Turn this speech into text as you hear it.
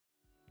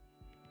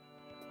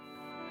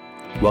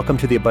Welcome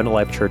to the Abundant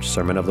Life Church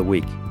Sermon of the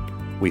Week.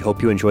 We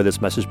hope you enjoy this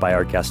message by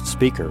our guest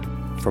speaker.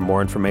 For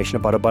more information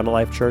about Abundant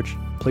Life Church,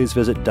 please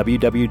visit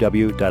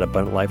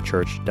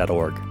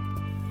www.abundantlifechurch.org.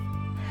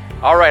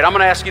 All right, I'm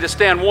going to ask you to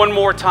stand one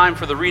more time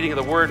for the reading of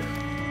the Word.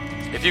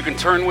 If you can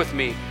turn with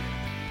me.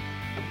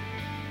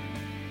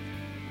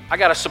 I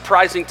got a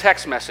surprising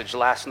text message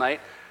last night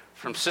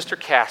from Sister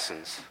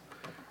Cassins,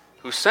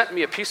 who sent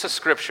me a piece of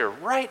Scripture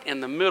right in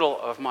the middle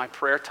of my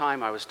prayer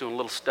time. I was doing a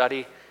little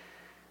study,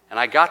 and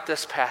I got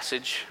this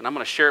passage, and I'm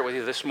going to share it with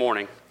you this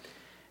morning,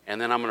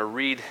 and then I'm going to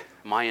read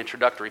my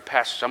introductory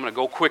passage. I'm going to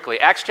go quickly.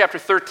 Acts chapter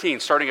 13,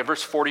 starting at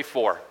verse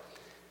 44.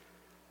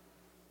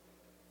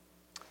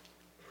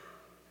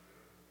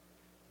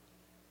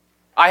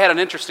 I had an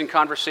interesting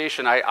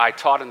conversation. I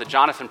taught in the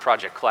Jonathan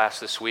Project class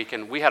this week,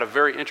 and we had a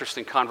very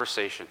interesting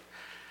conversation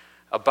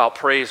about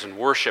praise and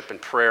worship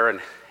and prayer and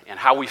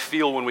how we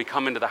feel when we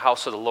come into the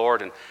house of the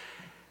Lord. And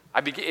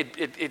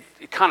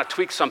it kind of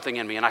tweaked something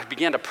in me, and I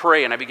began to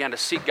pray, and I began to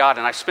seek God,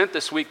 and I spent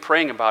this week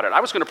praying about it. I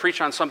was going to preach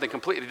on something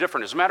completely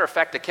different. As a matter of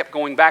fact, I kept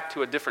going back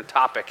to a different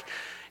topic,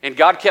 and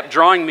God kept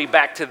drawing me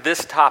back to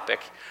this topic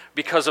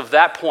because of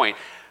that point.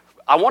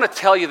 I want to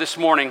tell you this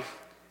morning,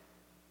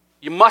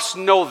 you must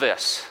know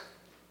this,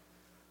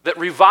 that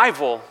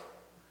revival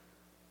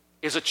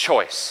is a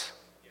choice.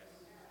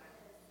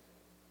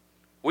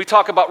 We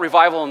talk about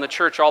revival in the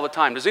church all the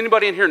time. Does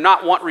anybody in here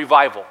not want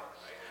revival?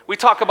 We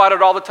talk about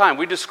it all the time.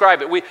 We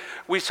describe it.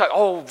 We say,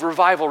 oh,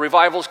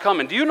 revival's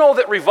coming. Do you know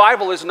that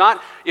revival is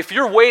not, if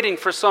you're waiting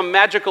for some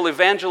magical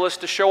evangelist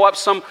to show up,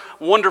 some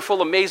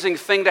wonderful, amazing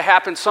thing to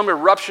happen, some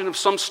eruption of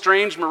some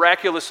strange,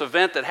 miraculous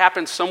event that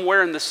happens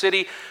somewhere in the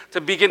city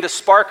to begin to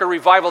spark a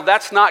revival,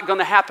 that's not going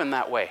to happen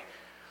that way.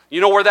 You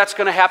know where that's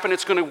going to happen?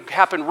 It's going to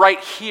happen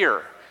right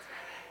here.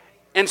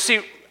 And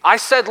see, I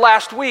said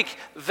last week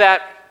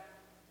that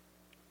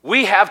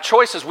we have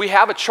choices. We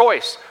have a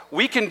choice.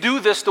 We can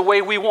do this the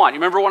way we want. You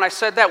remember when I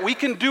said that? We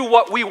can do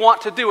what we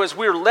want to do as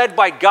we're led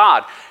by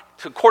God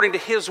according to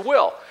His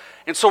will.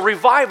 And so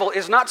revival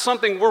is not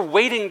something we're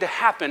waiting to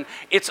happen.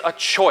 It's a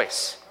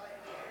choice.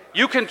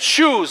 You can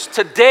choose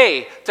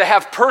today to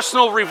have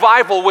personal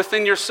revival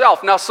within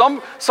yourself. Now,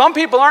 some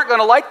people aren't going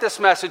to like this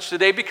message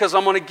today because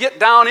I'm going to get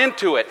down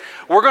into it.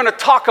 We're going to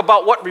talk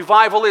about what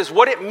revival is,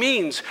 what it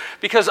means,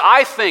 because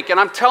I think, and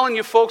I'm telling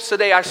you folks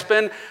today, I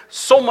spend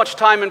so much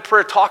time in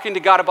prayer talking to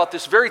God about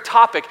this very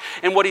topic,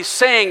 and what He's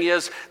saying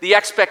is the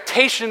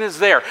expectation is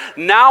there.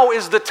 Now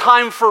is the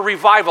time for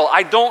revival.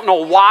 I don't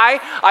know why.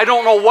 I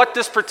don't know what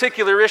this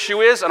particular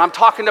issue is, and I'm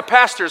talking to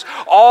pastors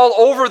all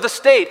over the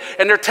state,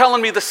 and they're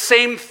telling me the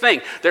same thing.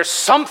 There's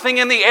something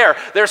in the air.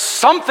 There's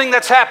something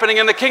that's happening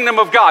in the kingdom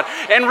of God.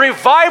 And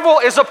revival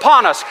is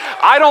upon us.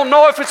 I don't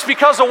know if it's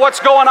because of what's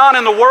going on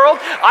in the world.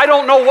 I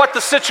don't know what the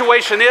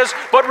situation is,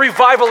 but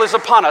revival is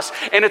upon us.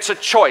 And it's a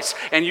choice.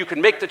 And you can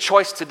make the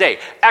choice today.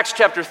 Acts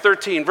chapter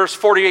 13, verse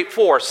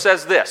 48-4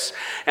 says this.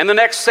 And the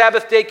next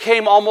Sabbath day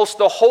came almost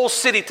the whole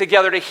city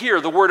together to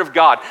hear the word of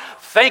God.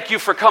 Thank you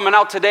for coming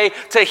out today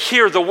to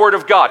hear the word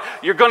of God.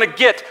 You're going to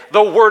get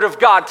the word of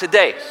God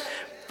today.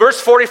 Verse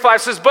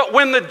 45 says, but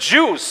when the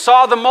Jews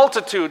saw the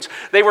multitudes,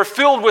 they were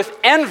filled with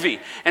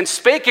envy and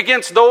spake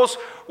against those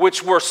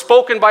which were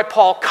spoken by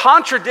Paul,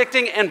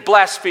 contradicting and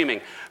blaspheming.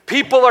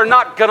 People are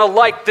not going to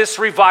like this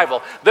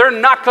revival. They're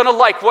not going to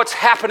like what's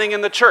happening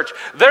in the church.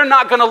 They're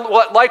not going to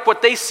like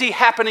what they see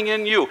happening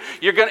in you.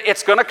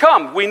 It's going to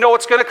come. We know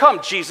it's going to come.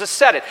 Jesus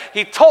said it.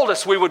 He told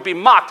us we would be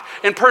mocked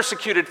and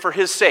persecuted for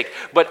His sake.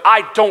 But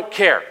I don't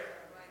care.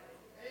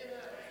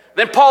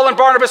 Then Paul and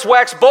Barnabas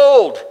waxed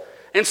bold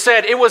and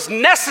said it was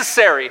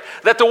necessary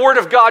that the word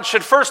of God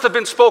should first have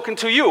been spoken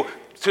to you,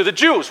 to the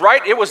Jews,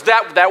 right? It was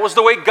that was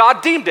the way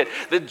God deemed it.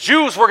 The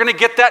Jews were going to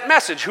get that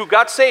message. Who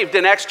got saved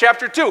in Acts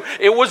chapter 2?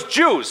 It was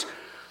Jews.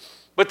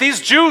 But these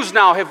Jews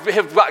now have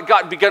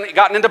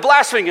gotten into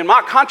blaspheming and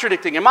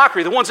contradicting and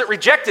mockery, the ones that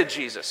rejected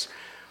Jesus.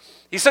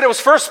 He said it was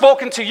first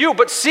spoken to you,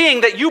 but seeing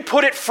that you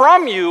put it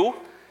from you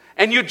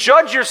and you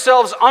judge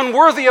yourselves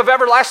unworthy of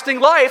everlasting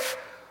life,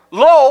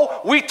 lo,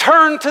 we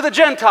turn to the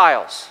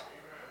Gentiles.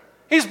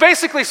 He's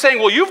basically saying,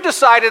 well, you've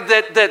decided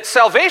that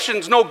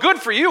salvation's no good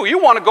for you. You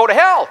want to go to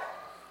hell.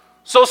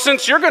 So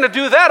since you're going to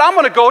do that, I'm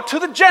going to go to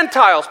the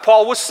Gentiles.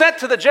 Paul was sent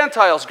to the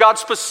Gentiles. God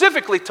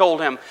specifically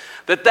told him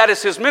that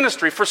is his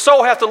ministry. For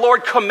so hath the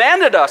Lord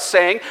commanded us,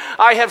 saying,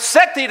 I have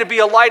set thee to be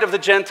a light of the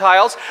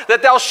Gentiles,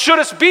 that thou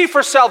shouldest be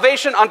for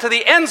salvation unto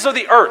the ends of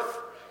the earth.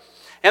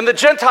 And the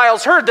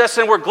Gentiles heard this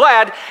and were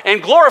glad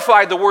and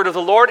glorified the word of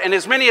the Lord, and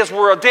as many as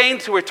were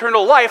ordained to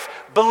eternal life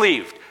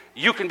believed.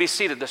 You can be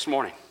seated this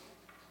morning.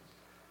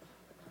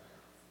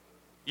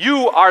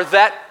 You are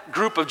that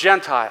group of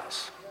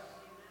Gentiles.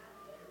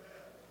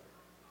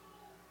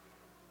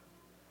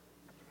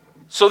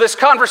 So this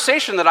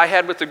conversation that I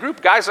had with the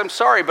group, guys, I'm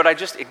sorry, but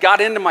it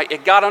got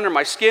under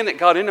my skin, it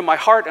got into my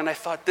heart, and I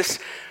thought,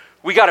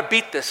 we got to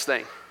beat this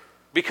thing.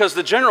 Because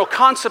the general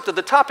concept of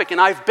the topic, and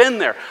I've been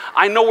there,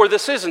 I know where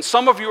this is, and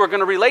some of you are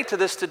going to relate to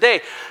this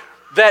today.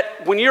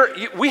 that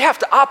we have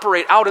to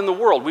operate out in the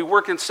world. We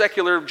work in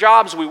secular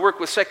jobs, we work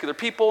with secular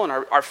people and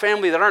our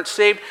family that aren't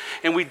saved,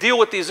 and we deal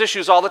with these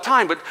issues all the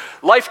time. But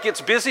life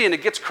gets busy and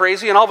it gets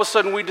crazy, and all of a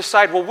sudden we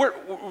decide, well,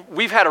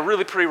 we've had a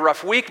really pretty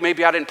rough week.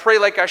 Maybe I didn't pray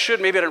like I should.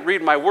 Maybe I didn't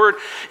read my word.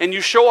 And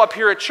you show up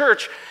here at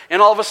church,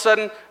 and all of a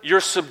sudden you're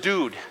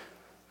subdued,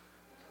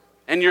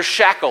 and you're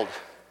shackled,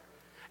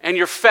 and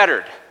you're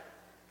fettered.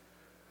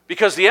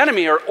 Because the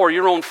enemy or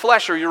your own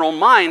flesh or your own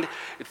mind,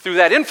 through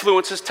that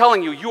influence, is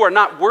telling you, you are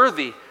not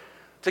worthy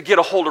to get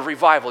a hold of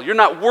revival. You're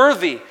not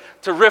worthy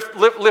to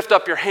lift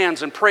up your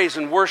hands and praise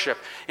and worship.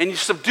 And you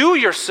subdue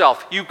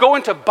yourself. You go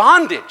into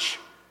bondage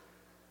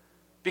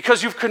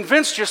because you've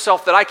convinced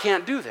yourself that I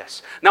can't do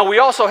this. Now, we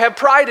also have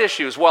pride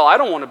issues. Well, I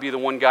don't want to be the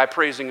one guy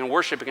praising and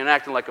worshiping and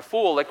acting like a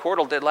fool like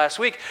Cordle did last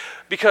week,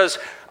 because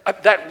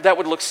that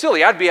would look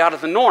silly. I'd be out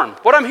of the norm.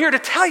 What I'm here to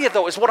tell you,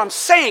 though, is what I'm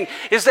saying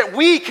is that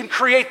we can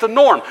create the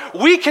norm.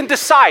 We can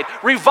decide.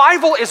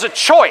 Revival is a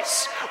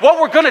choice.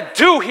 What we're going to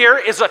do here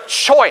is a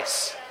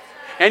choice.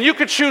 And you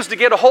can choose to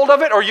get a hold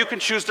of it, or you can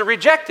choose to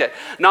reject it.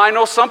 Now, I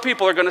know some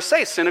people are going to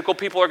say, cynical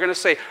people are going to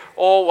say,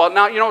 oh, well,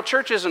 now,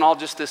 church isn't all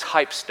just this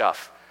hype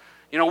stuff.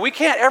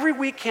 Every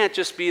week can't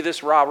just be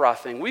this rah-rah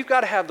thing. We've got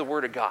to have the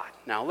Word of God.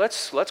 Now,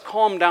 let's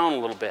calm down a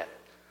little bit.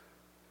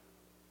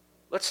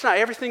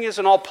 Everything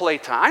isn't all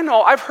playtime. I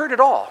know, I've heard it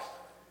all.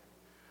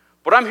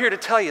 But I'm here to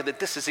tell you that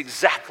this is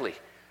exactly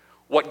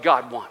what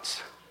God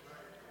wants.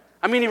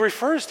 I mean, he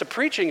refers to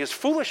preaching as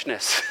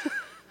foolishness,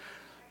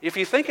 if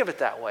you think of it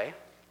that way.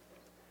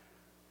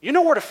 You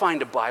know where to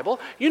find a Bible.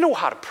 You know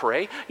how to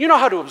pray. You know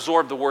how to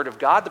absorb the Word of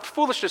God. The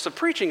foolishness of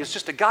preaching is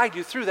just to guide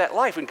you through that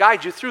life and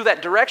guide you through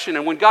that direction.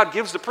 And when God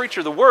gives the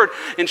preacher the Word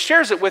and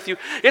shares it with you,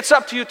 it's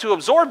up to you to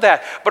absorb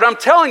that. But I'm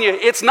telling you,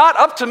 it's not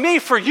up to me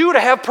for you to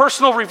have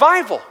personal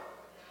revival.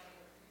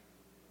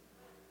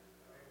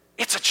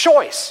 It's a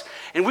choice.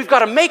 And we've got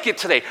to make it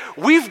today.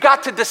 We've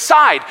got to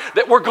decide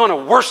that we're going to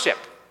worship.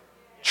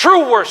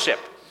 True worship.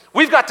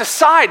 We've got to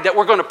decide that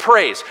we're going to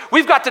praise.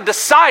 We've got to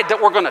decide that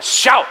we're going to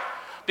shout.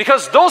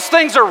 Because those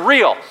things are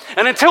real.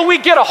 And until we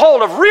get a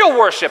hold of real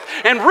worship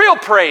and real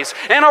praise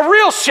and a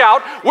real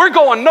shout, we're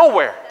going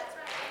nowhere.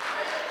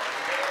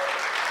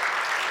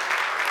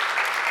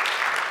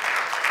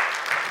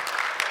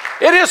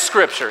 It is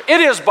Scripture. It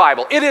is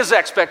Bible. It is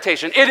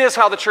expectation. It is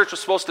how the church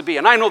is supposed to be.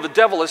 And I know the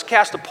devil has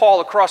cast a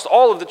pall across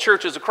all of the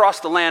churches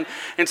across the land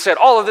and said,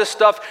 all of this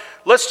stuff,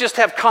 let's just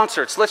have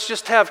concerts. Let's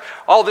just have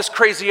all this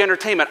crazy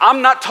entertainment.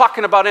 I'm not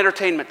talking about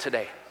entertainment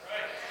today.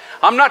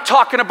 I'm not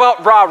talking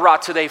about rah-rah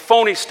today,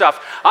 phony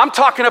stuff. I'm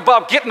talking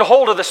about getting a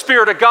hold of the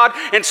Spirit of God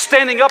and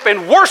standing up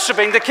and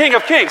worshiping the King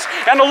of Kings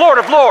and the Lord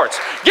of Lords,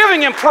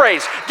 giving Him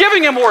praise,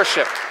 giving Him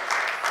worship.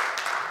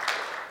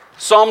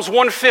 Psalms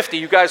 150,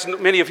 you guys,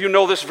 many of you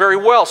know this very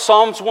well.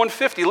 Psalms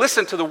 150,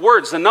 listen to the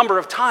words, the number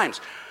of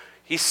times.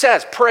 He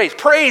says,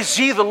 praise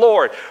ye the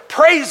Lord.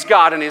 Praise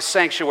God in His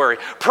sanctuary.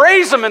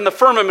 Praise Him in the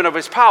firmament of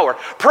His power.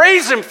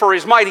 Praise Him for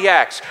His mighty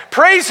acts.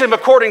 Praise Him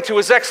according to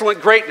His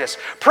excellent greatness.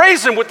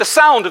 Praise Him with the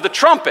sound of the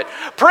trumpet.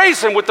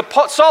 Praise Him with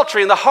the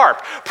psaltery and the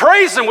harp.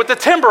 Praise Him with the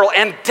timbrel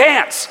and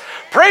dance.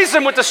 Praise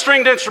Him with the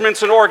stringed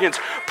instruments and organs.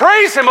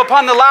 Praise Him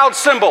upon the loud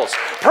cymbals.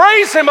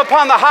 Praise Him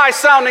upon the high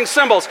sounding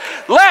cymbals.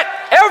 Let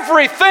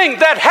everything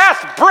that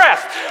hath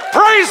breath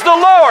praise the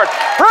Lord.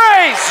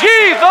 Praise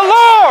ye the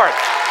Lord.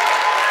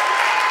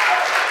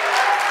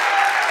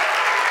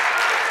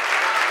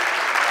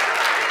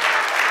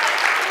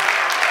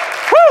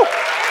 Woo!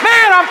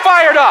 Man, I'm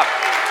fired up.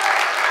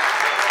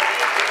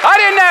 I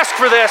didn't ask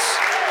for this.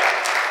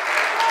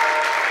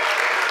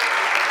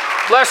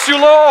 Bless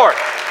you, Lord.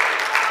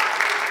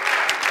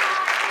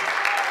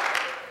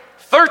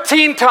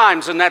 13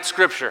 times in that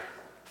scripture.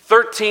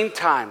 13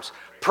 times.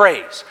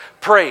 Praise,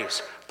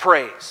 praise,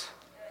 praise.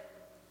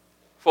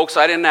 Folks,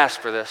 I didn't ask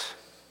for this.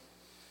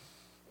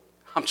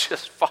 I'm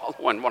just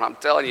following what I'm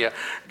telling you.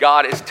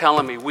 God is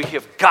telling me we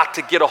have got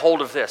to get a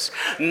hold of this.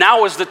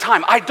 Now is the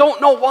time. I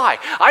don't know why.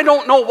 I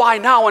don't know why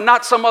now and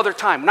not some other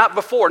time. Not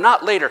before,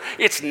 not later.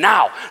 It's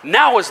now.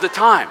 Now is the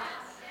time.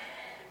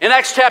 In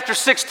Acts chapter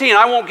 16,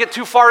 I won't get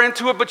too far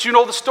into it, but you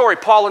know the story.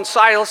 Paul and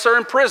Silas are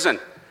in prison.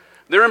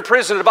 They're in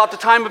prison at about the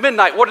time of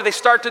midnight. What do they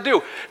start to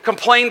do?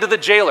 Complain to the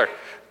jailer.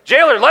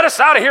 Jailer, let us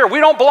out of here. We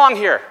don't belong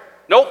here.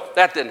 Nope,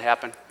 that didn't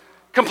happen.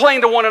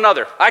 Complain to one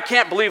another. I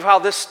can't believe how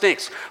this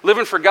stinks.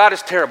 Living for God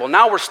is terrible.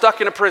 Now we're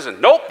stuck in a prison.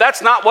 Nope,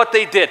 that's not what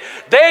they did.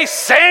 They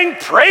sang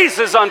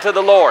praises unto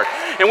the Lord.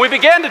 And we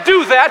began to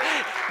do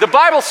that. The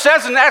Bible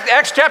says in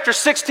Acts chapter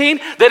 16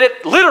 that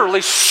it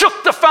literally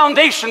shook the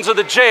foundations of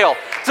the jail.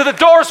 So the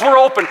doors were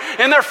open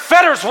and their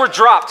fetters were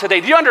dropped today.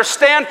 Do you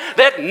understand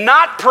that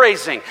not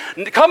praising,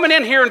 coming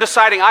in here and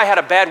deciding I had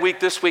a bad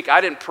week this week,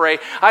 I didn't pray,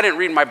 I didn't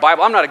read my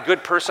Bible, I'm not a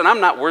good person, I'm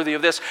not worthy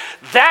of this,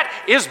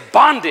 that is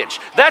bondage.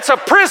 That's a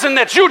prison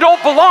that you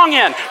don't belong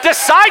in.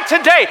 Decide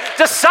today,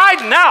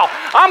 decide now.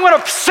 I'm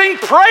going to sing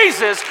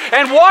praises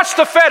and watch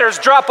the fetters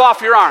drop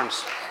off your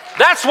arms.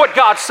 That's what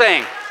God's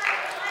saying.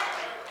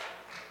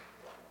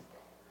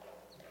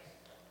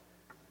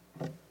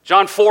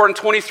 John 4 and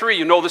 23,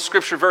 you know the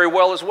scripture very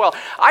well as well.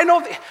 I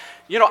know,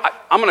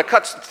 I'm going to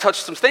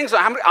touch some things.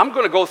 I'm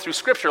going to go through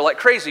Scripture like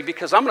crazy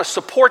because I'm going to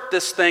support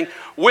this thing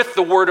with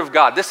the Word of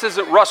God. This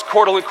isn't Russ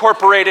Cordle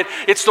Incorporated.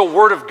 It's the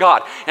Word of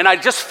God. And I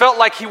just felt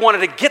like he wanted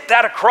to get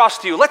that across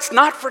to you. Let's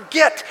not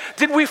forget.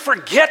 Did we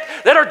forget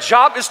that our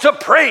job is to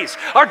praise?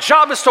 Our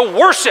job is to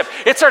worship.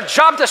 It's our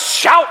job to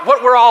shout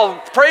what we're all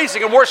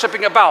praising and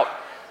worshiping about.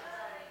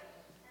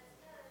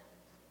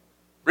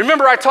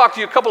 Remember I talked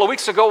to you a couple of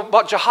weeks ago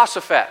about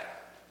Jehoshaphat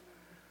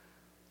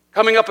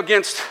coming up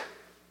against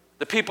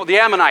the people, the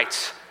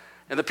Ammonites,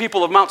 and the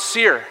people of Mount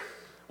Seir.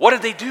 What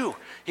did they do?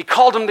 He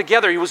called them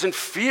together. He was in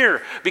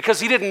fear because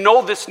he didn't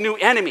know this new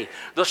enemy,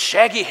 the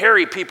shaggy,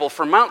 hairy people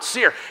from Mount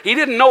Seir. He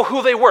didn't know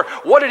who they were.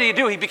 What did he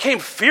do? He became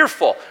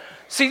fearful.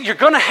 See, you're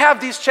going to have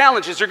these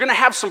challenges. You're going to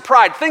have some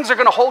pride. Things are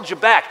going to hold you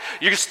back.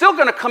 You're still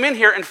going to come in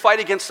here and fight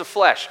against the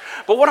flesh.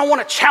 But what I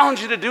want to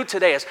challenge you to do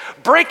today is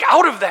break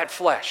out of that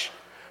flesh.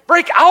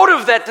 Break out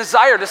of that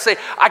desire to say,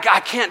 I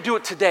can't do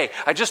it today.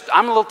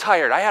 I'm a little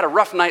tired. I had a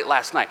rough night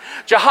last night.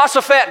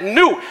 Jehoshaphat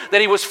knew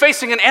that he was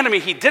facing an enemy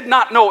he did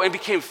not know and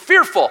became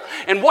fearful.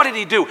 And what did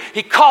he do?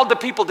 He called the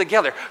people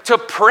together to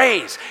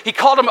praise. He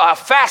called them a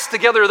fast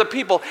together of the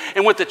people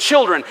and with the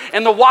children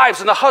and the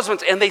wives and the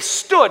husbands. And they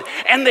stood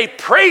and they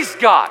praised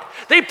God.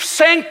 They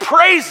sang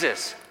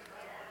praises.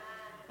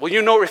 Well,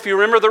 if you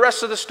remember the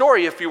rest of the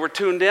story, if you were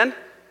tuned in,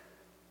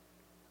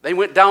 they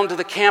went down to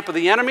the camp of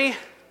the enemy.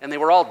 And they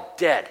were all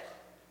dead.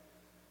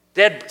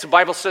 Dead, the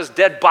Bible says,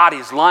 dead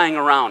bodies lying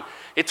around.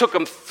 It took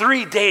them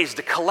 3 days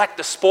to collect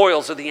the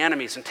spoils of the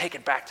enemies and take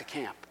it back to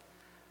camp.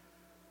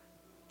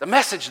 The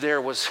message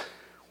there was,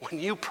 when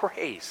you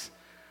praise,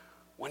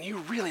 when you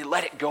really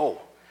let it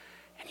go,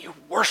 and you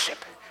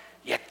worship,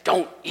 you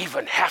don't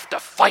even have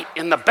to fight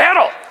in the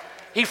battle.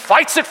 He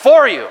fights it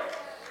for you.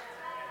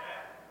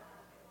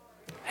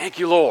 Thank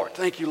you, Lord.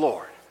 Thank you,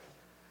 Lord.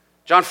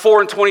 John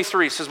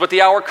 4:23 says, but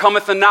the hour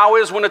cometh and now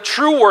is when the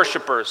true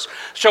worshipers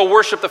shall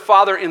worship the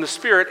Father in the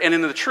Spirit and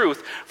in the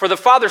truth. For the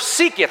Father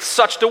seeketh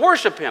such to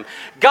worship him.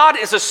 God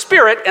is a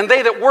spirit, and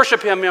they that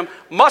worship him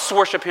must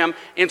worship him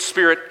in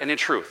spirit and in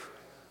truth.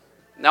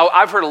 Now,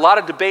 I've heard a lot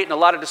of debate and a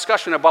lot of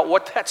discussion about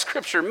what that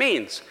scripture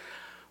means.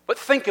 But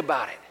think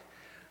about it.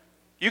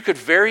 You could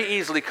very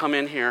easily come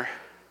in here,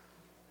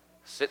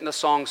 sit in the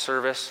song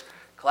service,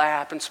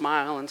 clap and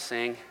smile and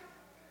sing,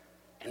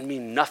 and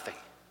mean nothing.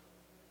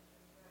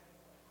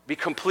 Be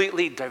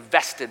completely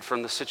divested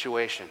from the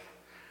situation.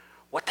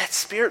 What that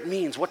spirit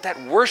means, what that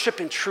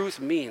worship in truth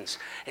means,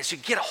 is you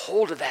get a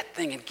hold of that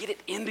thing and get it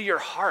into your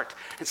heart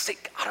and say,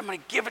 God, I'm going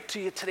to give it to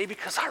you today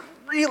because I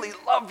really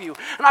love you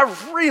and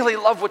I really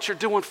love what you're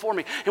doing for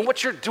me and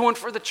what you're doing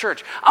for the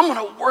church. I'm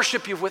going to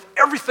worship you with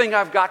everything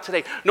I've got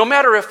today. No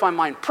matter if I'm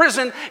in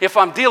prison, if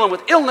I'm dealing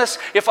with illness,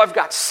 if I've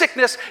got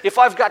sickness, if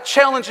I've got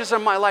challenges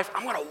in my life,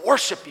 I'm going to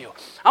worship you.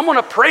 I'm going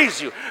to praise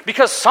you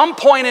because some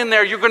point in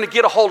there you're going to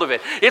get a hold of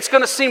it. It's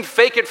going to seem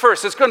fake at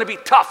first. It's going to be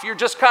tough. You're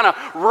just kind of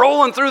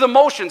rolling through the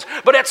motions.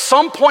 But at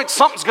some point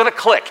something's going to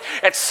click.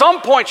 At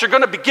some point you're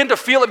going to begin to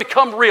feel it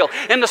become real.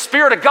 And the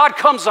Spirit of God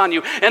comes on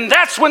you. And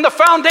that's when the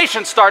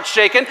foundation starts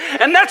shaking.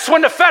 And that's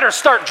when the fetters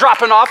start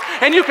dropping off.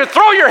 And you can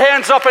throw your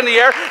hands up in the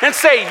air and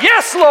say,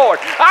 yes, Lord,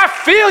 I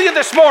feel you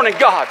this morning,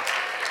 God.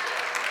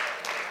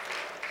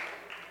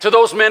 To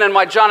those men in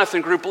my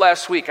Jonathan group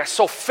last week, I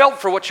so felt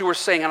for what you were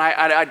saying, and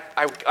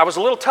I was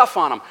a little tough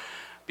on them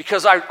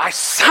because I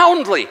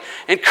soundly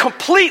and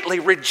completely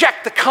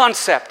reject the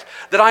concept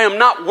that I am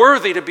not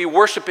worthy to be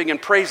worshiping and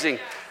praising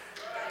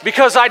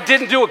because I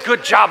didn't do a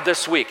good job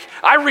this week.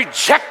 I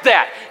reject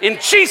that. In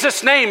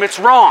Jesus' name, it's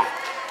wrong.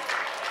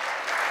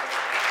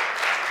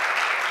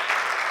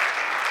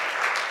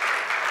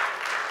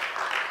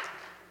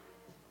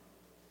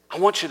 I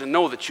want you to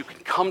know that you can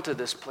come to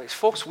this place.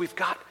 Folks, we've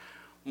got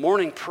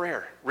morning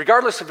prayer,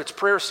 regardless if it's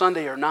prayer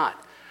Sunday or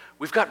not.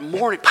 We've got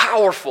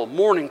powerful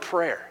morning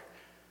prayer.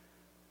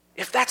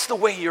 If that's the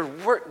way your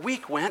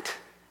week went,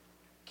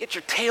 get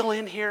your tail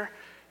in here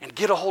and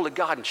get a hold of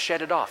God and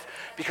shed it off.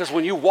 Because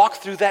when you walk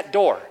through that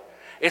door,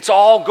 it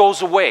all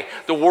goes away.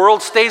 The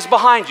world stays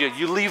behind you.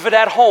 You leave it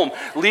at home.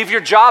 Leave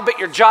your job at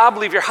your job.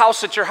 Leave your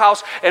house at your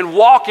house and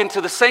walk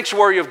into the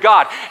sanctuary of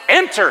God.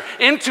 Enter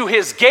into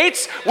his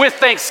gates with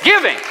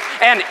thanksgiving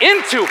and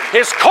into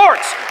his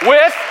courts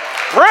with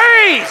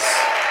praise.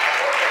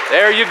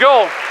 There you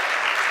go.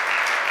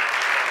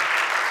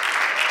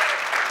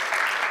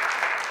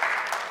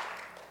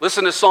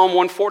 Listen to Psalm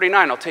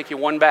 149. I'll take you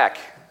one back.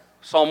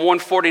 Psalm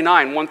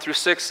 149,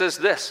 1-6 says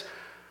this.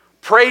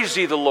 Praise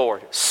ye the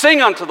Lord.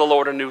 Sing unto the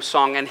Lord a new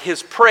song, and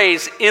his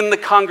praise in the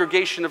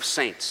congregation of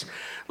saints.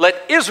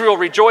 Let Israel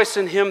rejoice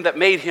in him that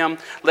made him.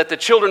 Let the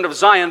children of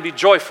Zion be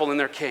joyful in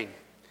their king.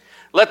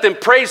 Let them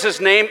praise his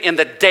name in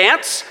the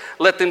dance.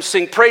 Let them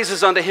sing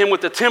praises unto him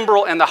with the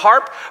timbrel and the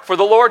harp. For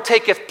the Lord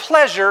taketh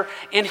pleasure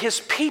in his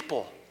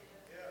people.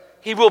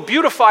 He will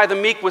beautify the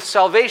meek with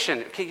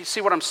salvation. Can you see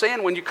what I'm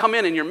saying? When you come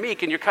in and you're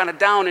meek and you're kind of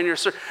down and you're,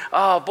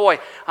 oh boy,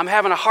 I'm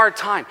having a hard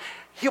time.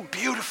 He'll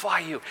beautify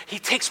you. He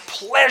takes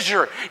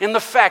pleasure in the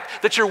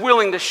fact that you're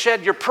willing to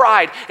shed your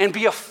pride and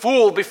be a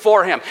fool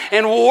before him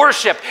and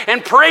worship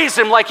and praise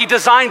him like he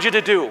designed you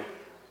to do.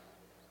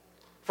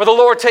 For the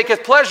Lord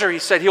taketh pleasure, he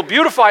said. He'll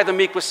beautify the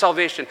meek with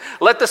salvation.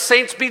 Let the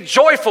saints be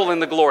joyful in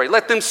the glory.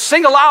 Let them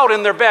sing aloud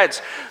in their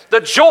beds. The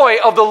joy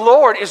of the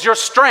Lord is your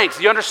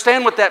strength. You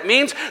understand what that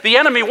means? The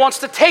enemy wants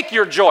to take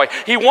your joy.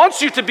 He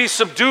wants you to be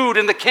subdued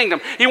in the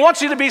kingdom. He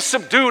wants you to be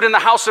subdued in the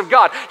house of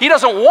God. He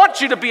doesn't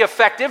want you to be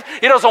effective.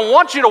 He doesn't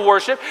want you to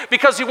worship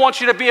because he wants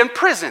you to be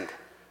imprisoned.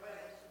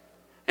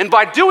 And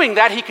by doing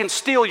that, he can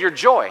steal your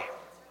joy.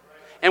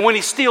 And when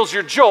he steals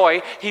your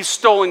joy, he's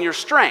stolen your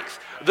strength.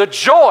 The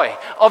joy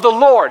of the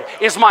Lord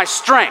is my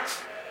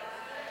strength.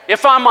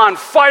 If I'm on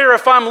fire,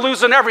 if I'm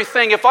losing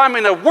everything, if I'm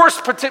in a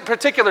worst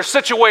particular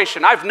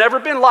situation, I've never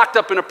been locked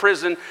up in a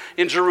prison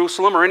in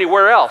Jerusalem or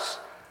anywhere else.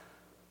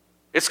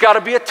 It's got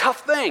to be a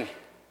tough thing.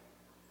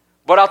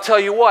 But I'll tell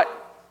you what,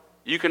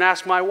 you can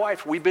ask my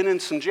wife. We've been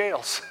in some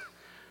jails.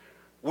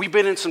 We've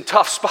been in some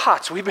tough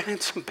spots. We've been in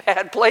some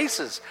bad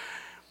places.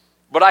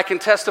 But I can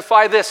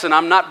testify this, and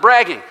I'm not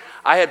bragging.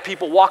 I had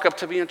people walk up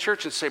to me in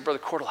church and say, Brother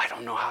Cordle, I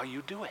don't know how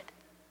you do it.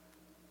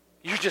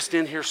 You're just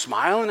in here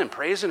smiling and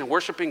praising and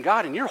worshiping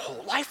God, and your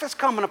whole life is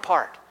coming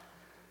apart.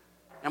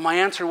 And my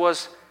answer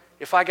was,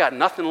 if I got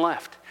nothing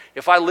left,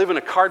 if I live in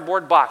a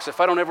cardboard box,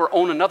 if I don't ever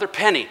own another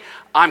penny,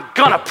 I'm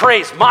gonna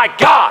praise my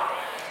God.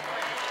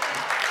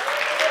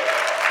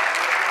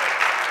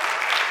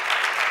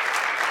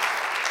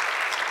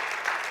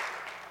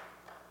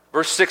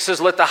 Verse 6 says,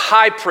 let the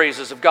high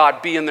praises of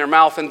God be in their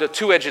mouth and the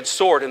two-edged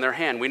sword in their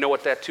hand. We know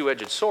what that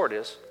two-edged sword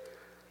is.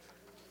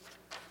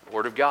 The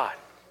Word of God.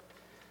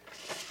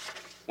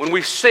 When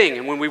we sing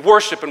and when we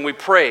worship and we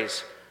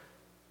praise,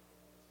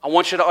 I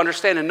want you to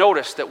understand and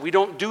notice that we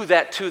don't do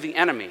that to the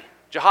enemy.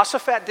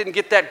 Jehoshaphat didn't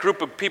get that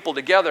group of people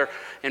together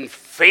and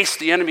face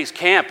the enemy's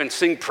camp and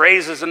sing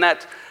praises and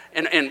that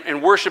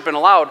and worship and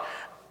aloud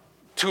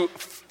to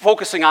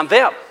focusing on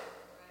them.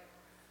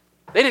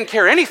 They didn't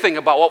care anything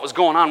about what was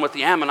going on with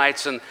the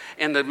Ammonites and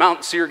the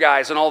Mount Seir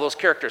guys and all those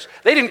characters.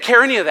 They didn't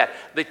care any of that.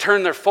 They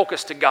turned their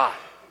focus to God.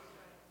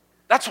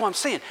 That's what I'm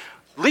saying.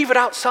 Leave it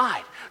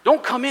outside.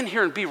 Don't come in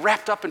here and be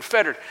wrapped up and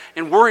fettered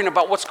and worrying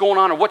about what's going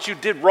on or what you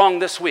did wrong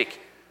this week.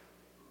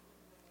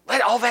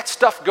 Let all that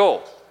stuff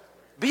go.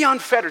 Be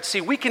unfettered.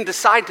 See, we can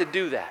decide to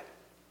do that.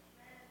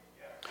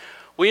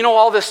 Well, you know,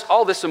 all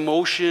this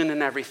emotion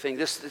and everything,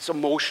 this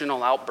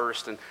emotional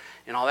outburst and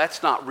all,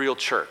 that's not real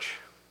church.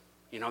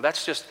 You know,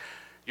 that's just,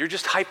 you're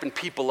just hyping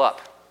people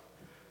up.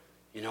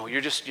 You know,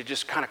 you're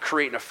just kind of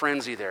creating a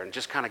frenzy there and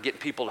just kind of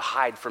getting people to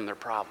hide from their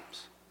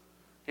problems.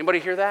 Anybody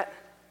hear that?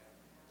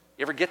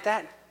 You ever get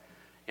that?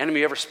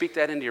 Enemy ever speak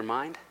that into your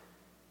mind?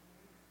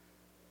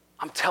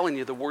 I'm telling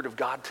you, the Word of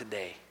God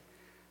today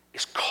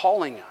is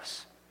calling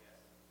us.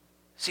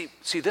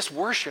 See, this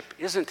worship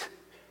isn't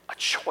a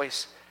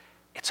choice,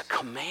 it's a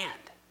command.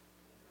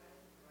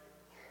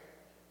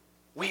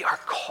 We are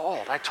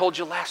called. I told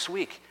you last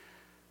week,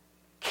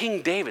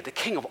 King David, the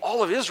king of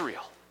all of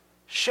Israel,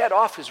 shed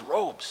off his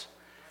robes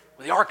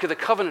when the Ark of the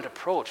Covenant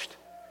approached.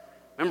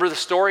 Remember the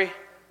story?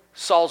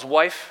 Saul's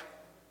wife,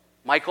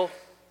 Michal,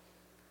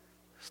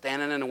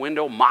 standing in a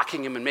window,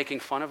 mocking him and making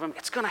fun of him.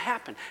 It's going to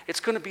happen. It's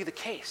going to be the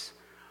case.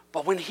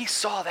 But when he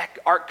saw that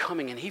ark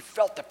coming and he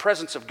felt the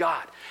presence of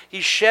God,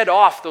 he shed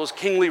off those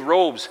kingly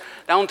robes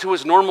down to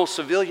his normal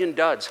civilian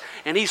duds.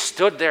 And he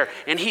stood there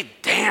and he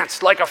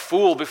danced like a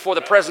fool before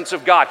the presence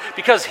of God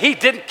because he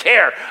didn't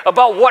care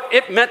about what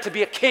it meant to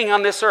be a king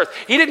on this earth.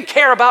 He didn't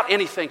care about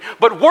anything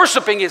but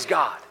worshiping his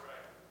God.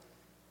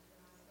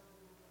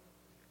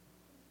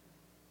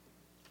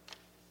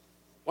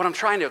 What I'm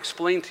trying to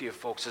explain to you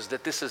folks is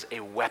that this is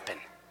a weapon.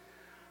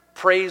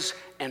 Praise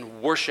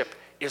and worship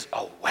is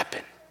a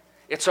weapon.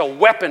 It's a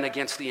weapon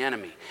against the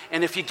enemy.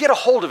 And if you get a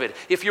hold of it,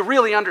 if you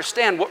really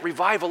understand what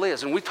revival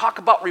is, and we talk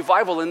about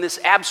revival in this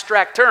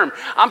abstract term,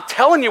 I'm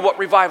telling you what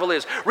revival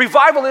is.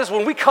 Revival is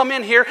when we come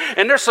in here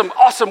and there's some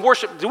awesome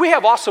worship. Do we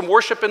have awesome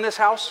worship in this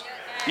house?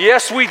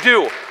 Yes, we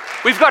do.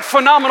 We've got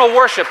phenomenal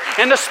worship,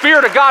 and the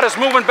Spirit of God is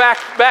moving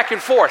back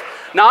and forth.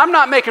 Now, I'm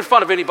not making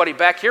fun of anybody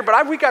back here,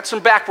 but we got some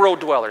back row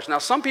dwellers. Now,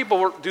 some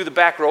people do the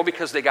back row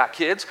because they got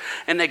kids,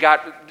 and they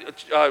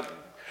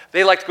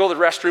like to go to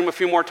the restroom a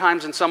few more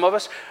times than some of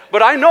us.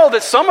 But I know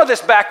that some of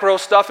this back row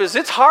stuff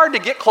it's hard to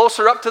get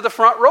closer up to the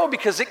front row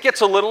because it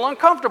gets a little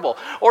uncomfortable,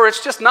 or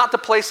it's just not the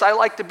place I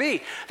like to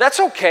be. That's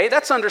okay.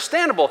 That's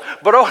understandable.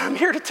 But what I'm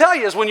here to tell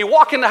you is when you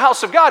walk in the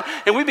house of God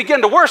and we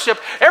begin to worship,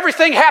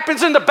 everything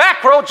happens in the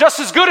back row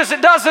just as good as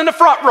it does in the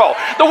front row.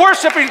 The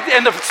worship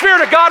and the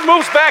Spirit of God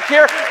moves back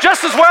here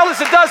just as well as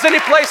it does any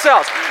place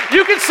else.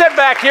 You can sit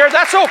back here.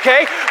 That's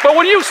okay. But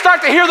when you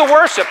start to hear the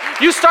worship,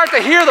 you start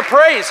to hear the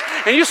praise,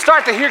 and you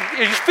start to hear,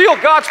 you feel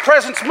God's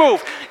presence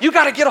move, you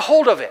got to get a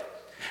hold of it.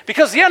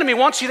 Because the enemy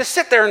wants you to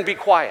sit there and be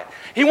quiet.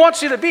 He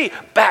wants you to be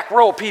back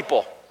row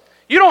people.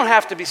 You don't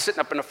have to be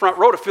sitting up in the front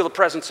row to feel the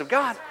presence of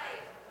God.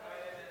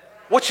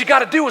 What you got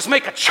to do is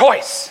make a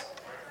choice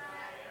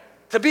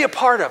to be a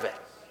part of it.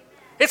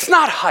 It's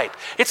not hype.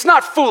 It's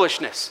not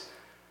foolishness.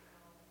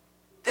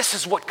 This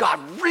is what God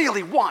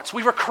really wants.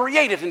 We were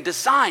created and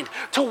designed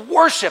to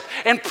worship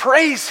and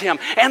praise Him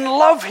and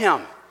love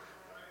Him.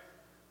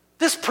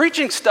 This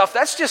preaching stuff,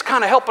 that's just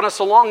kind of helping us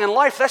along in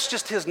life. That's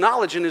just his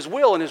knowledge and his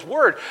will and his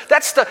word.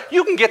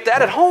 You can get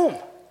that at home.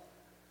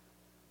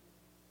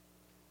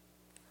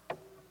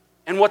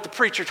 And what the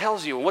preacher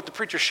tells you and what the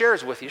preacher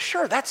shares with you,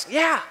 sure,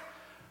 yeah.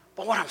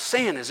 But what I'm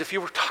saying is, if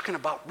you were talking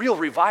about real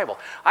revival,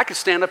 I could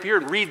stand up here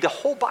and read the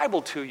whole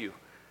Bible to you.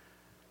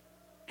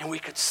 And we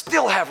could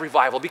still have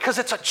revival because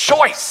it's a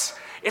choice.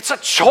 It's a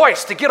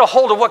choice to get a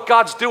hold of what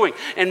God's doing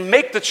and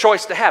make the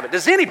choice to have it.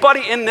 Does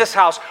anybody in this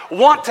house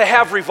want to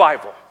have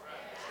revival?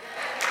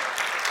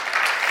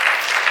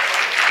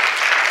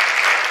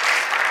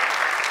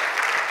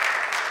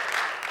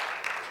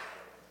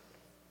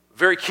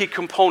 Very key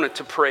component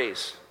to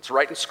praise. It's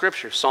right in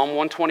Scripture, Psalm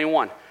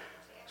 121,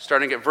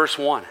 starting at verse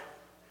 1.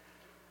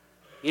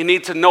 You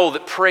need to know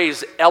that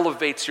praise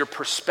elevates your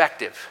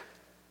perspective.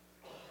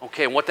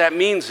 Okay, and what that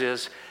means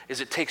is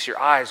it takes your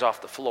eyes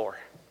off the floor.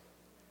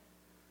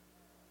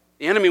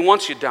 The enemy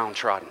wants you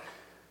downtrodden.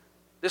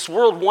 This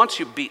world wants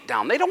you beat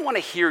down. They don't want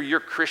to hear your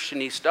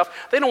Christian-y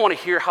stuff. They don't want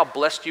to hear how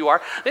blessed you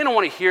are. They don't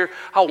want to hear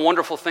how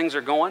wonderful things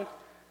are going.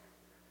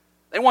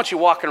 They want you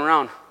walking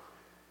around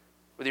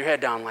with your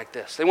head down like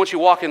this. They want you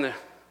walking in the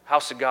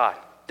house of God,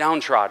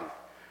 downtrodden.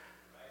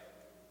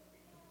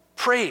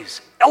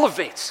 Praise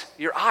elevates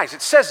your eyes.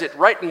 It says it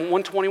right in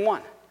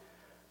 121.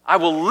 I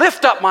will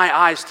lift up my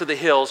eyes to the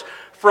hills.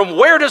 From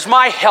where does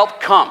my help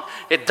come?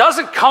 It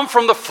doesn't come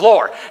from the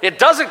floor. It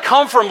doesn't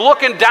come from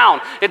looking down.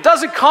 It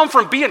doesn't come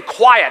from being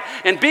quiet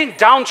and being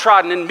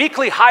downtrodden and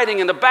meekly hiding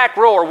in the back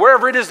row or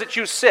wherever it is that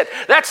you sit.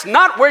 That's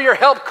not where your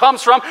help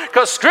comes from,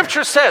 because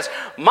Scripture says,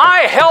 my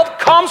help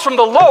comes from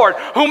the Lord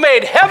who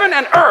made heaven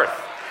and earth.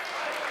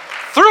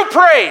 Through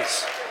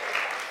praise.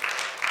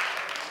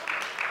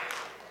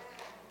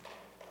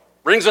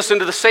 Brings us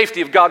into the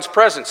safety of God's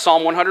presence.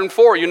 Psalm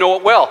 104, you know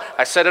it well.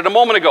 I said it a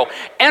moment ago.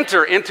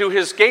 Enter into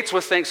his gates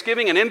with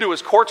thanksgiving and into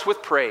his courts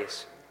with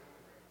praise.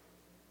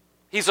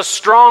 He's a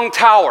strong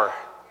tower,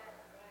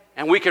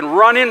 and we can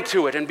run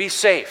into it and be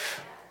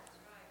safe.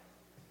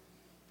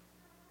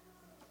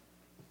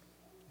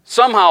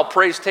 Somehow,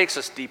 praise takes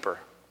us deeper.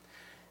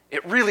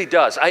 It really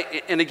does.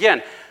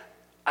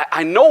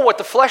 I know what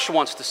the flesh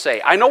wants to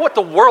say. I know what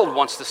the world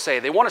wants to say.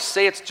 They want to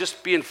say it's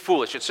just being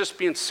foolish. It's just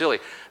being silly.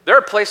 There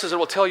are places that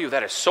will tell you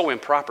that is so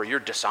improper. You're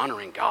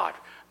dishonoring God.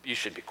 You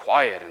should be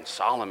quiet and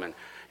solemn. And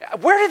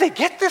where did they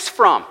get this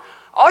from?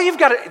 All you've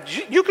got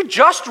to, you could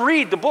just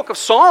read the book of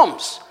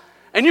Psalms,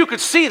 and you could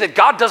see that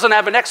God doesn't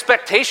have an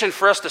expectation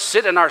for us to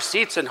sit in our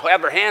seats and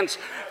have our hands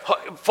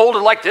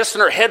folded like this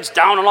and our heads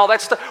down and all that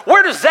stuff.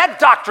 Where does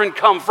that doctrine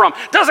come from?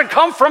 It doesn't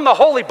come from the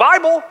Holy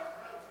Bible.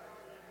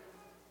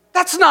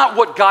 That's not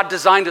what God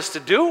designed us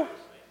to do.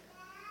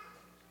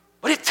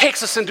 But it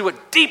takes us into a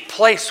deep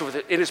place with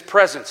it in his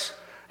presence,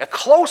 a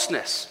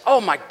closeness. Oh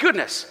my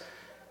goodness.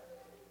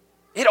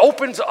 It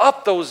opens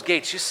up those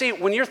gates. You see,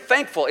 when you're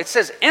thankful, it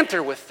says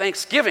enter with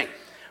thanksgiving,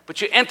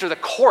 but you enter the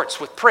courts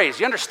with praise.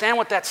 You understand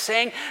what that's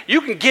saying? You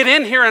can get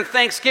in here in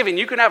thanksgiving.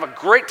 You can have a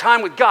great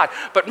time with God.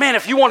 But man,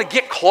 if you want to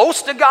get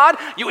close to God,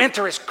 you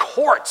enter his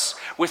courts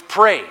with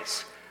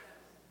praise.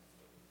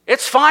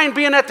 It's fine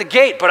being at the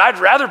gate, but I'd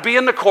rather be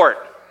in the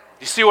court.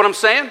 You see what I'm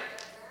saying?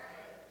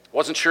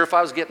 Wasn't sure if I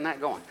was getting that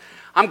going.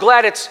 I'm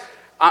glad it's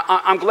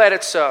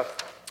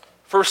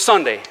First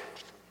Sunday,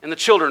 and the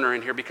children are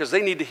in here because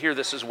they need to hear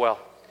this as well.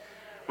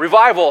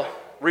 Revival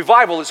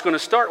is going to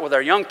start with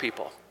our young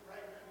people.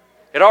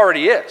 It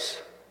already is.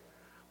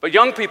 But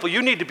young people,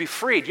 you need to be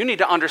freed. You need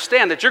to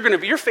understand that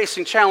you're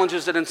facing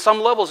challenges that in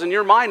some levels in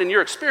your mind and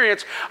your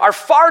experience are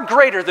far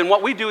greater than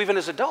what we do even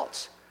as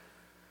adults.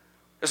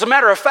 As a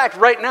matter of fact,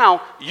 right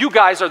now, you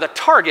guys are the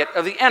target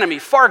of the enemy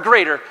far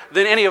greater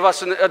than any of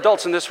us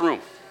adults in this room.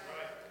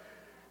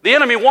 The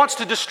enemy wants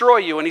to destroy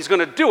you, and he's going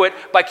to do it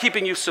by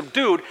keeping you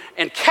subdued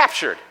and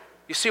captured.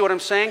 You see what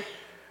I'm saying?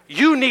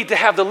 You need to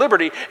have the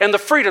liberty and the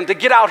freedom to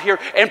get out here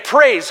and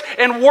praise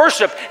and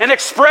worship and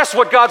express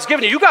what God's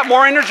given you. You got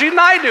more energy than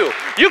I do.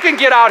 You can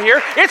get out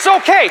here. It's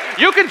okay.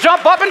 You can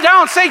jump up and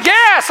down and say,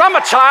 yes, I'm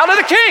a child of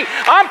the King.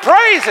 I'm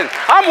praising.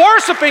 I'm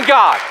worshiping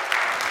God.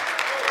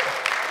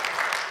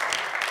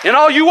 And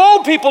all you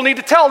old people need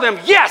to tell them,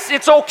 yes,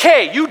 it's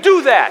okay. You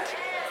do that.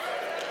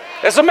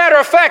 As a matter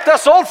of fact,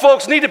 us old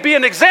folks need to be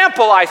an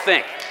example, I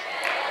think.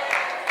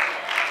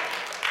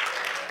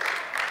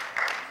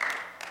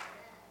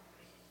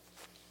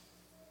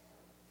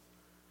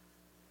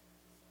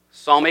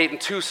 Psalm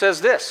 8:2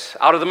 says this,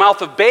 out of the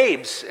mouth of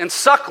babes and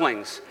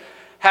sucklings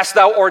hast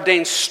thou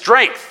ordained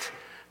strength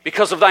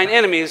because of thine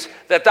enemies,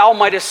 that thou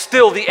mightest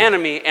still the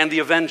enemy and the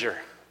avenger.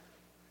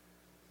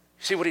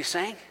 See what he's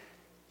saying?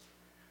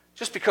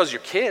 Just because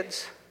you're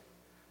kids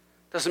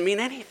doesn't mean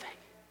anything.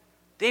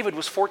 David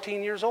was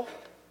 14 years old.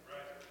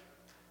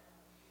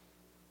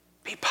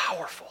 Be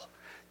powerful.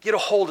 Get a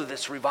hold of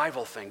this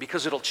revival thing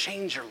because it'll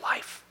change your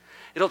life.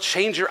 It'll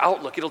change your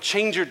outlook. It'll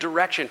change your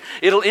direction.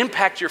 It'll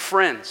impact your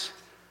friends.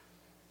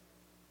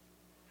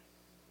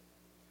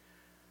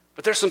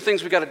 But there's some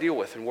things we got to deal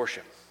with in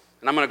worship.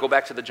 And I'm going to go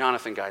back to the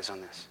Jonathan guys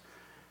on this.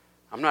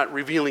 I'm not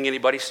revealing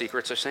anybody's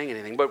secrets or saying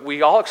anything, but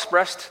we all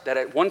expressed that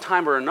at one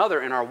time or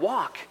another in our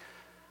walk,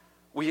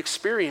 we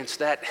experienced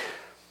that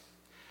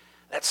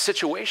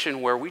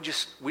situation where we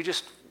just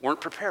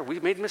weren't prepared. We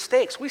made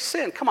mistakes. We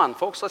sinned. Come on,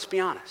 folks, let's be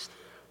honest.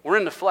 We're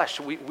in the flesh.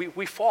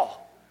 We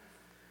fall.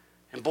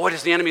 And boy,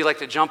 does the enemy like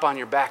to jump on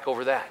your back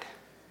over that.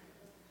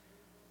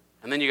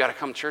 And then you got to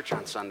come to church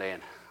on Sunday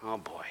and, oh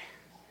boy.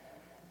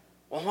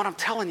 Well, what I'm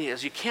telling you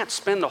is you can't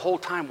spend the whole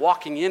time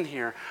walking in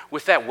here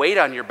with that weight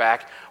on your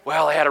back.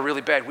 Well, I had a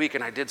really bad week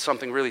and I did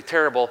something really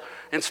terrible.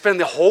 And spend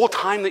the whole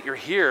time that you're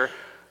here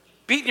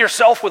beating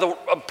yourself with a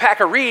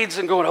pack of reeds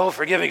and going, oh,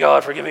 forgive me,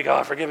 God, forgive me,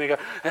 God, forgive me,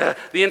 God,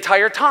 the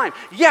entire time.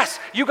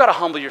 Yes, you got to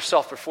humble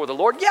yourself before the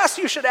Lord. Yes,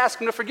 you should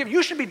ask him to forgive.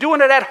 You should be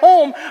doing it at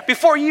home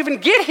before you even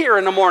get here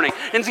in the morning.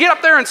 And get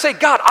up there and say,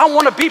 God, I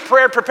want to be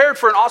prepared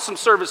for an awesome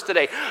service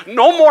today.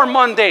 No more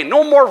mundane,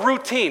 no more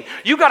routine.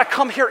 You got to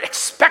come here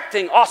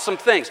expecting awesome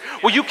things.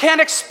 Well, you can't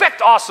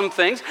expect awesome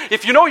things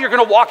if you know you're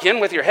going to walk in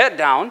with your head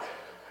down,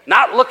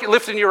 not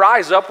lifting your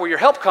eyes up where your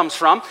help comes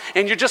from,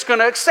 and you're just going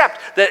to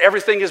accept that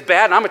everything is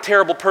bad and I'm a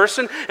terrible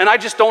person and I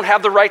just don't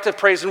have the right to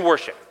praise and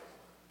worship.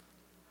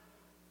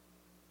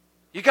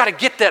 You got to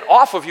get that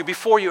off of you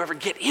before you ever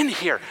get in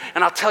here.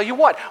 And I'll tell you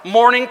what,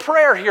 morning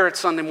prayer here at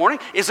Sunday morning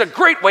is a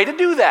great way to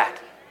do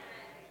that.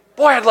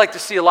 Boy, I'd like to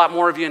see a lot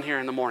more of you in here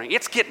in the morning.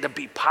 It's getting to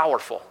be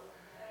powerful.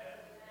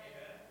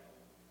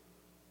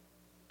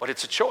 But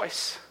it's a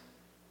choice.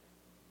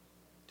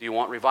 Do you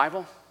want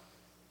revival?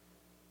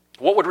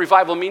 What would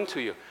revival mean to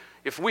you?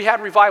 If we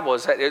had revival,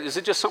 is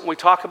it just something we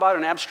talk about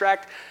in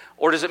abstract,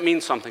 or does it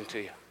mean something to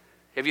you?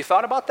 Have you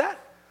thought about that?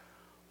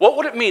 What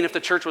would it mean if the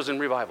church was in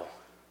revival?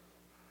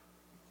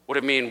 Would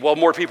it mean, well,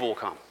 more people will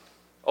come?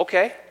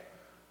 Okay.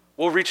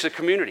 We'll reach the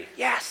community.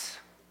 Yes.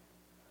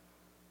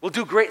 We'll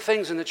do great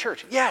things in the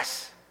church.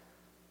 Yes.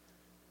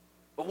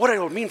 But what it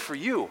would mean for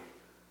you,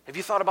 have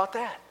you thought about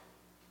that?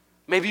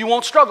 Maybe you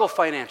won't struggle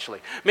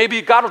financially.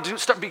 Maybe God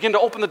will begin to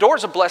open the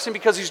doors of blessing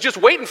because he's just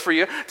waiting for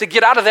you to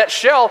get out of that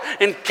shell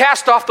and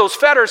cast off those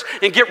fetters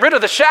and get rid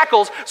of the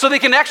shackles so they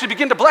can actually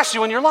begin to bless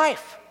you in your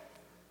life.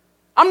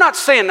 I'm not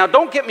saying, now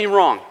don't get me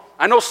wrong.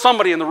 I know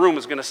somebody in the room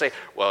is going to say,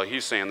 well,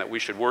 he's saying that we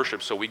should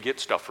worship so we get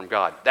stuff from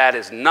God. That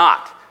is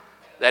not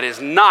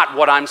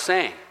what I'm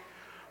saying.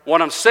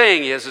 What I'm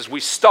saying is we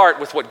start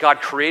with what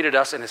God created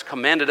us and has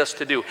commanded us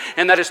to do,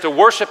 and that is to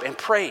worship and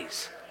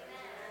praise.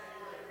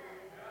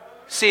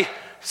 See,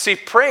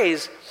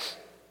 praise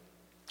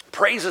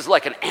is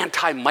like an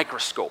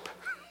anti-microscope.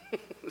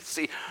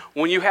 See,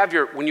 when you have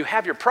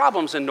your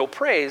problems and no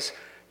praise,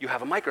 you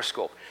have a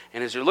microscope.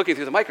 And as you're looking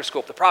through the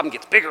microscope, the problem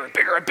gets bigger and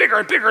bigger and bigger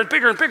and bigger and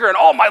bigger and bigger, and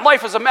oh, my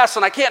life is a mess,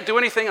 and I can't do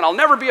anything, and I'll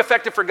never be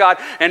effective for God,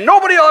 and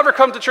nobody will ever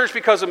come to church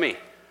because of me.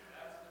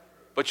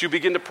 But you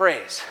begin to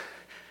praise,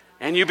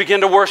 and you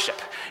begin to worship,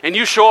 and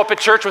you show up at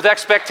church with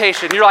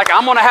expectation. You're like,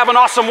 I'm going to have an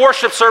awesome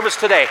worship service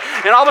today.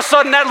 And all of a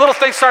sudden, that little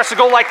thing starts to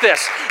go like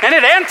this. And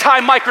it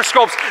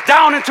anti-microscopes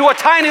down into a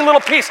tiny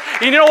little piece.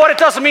 And you know what? It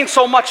doesn't mean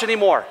so much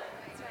anymore.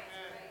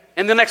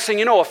 And the next thing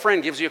you know, a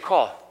friend gives you a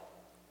call.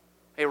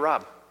 Hey,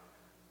 Rob,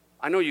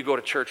 I know you go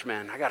to church,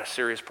 man. I got a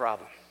serious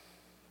problem.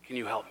 Can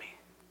you help me?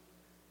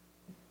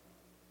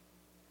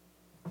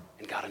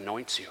 And God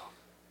anoints you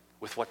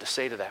with what to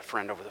say to that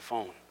friend over the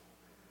phone.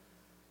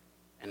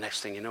 And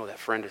next thing you know, that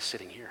friend is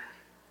sitting here.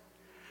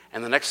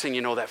 And the next thing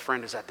you know, that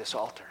friend is at this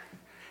altar.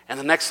 And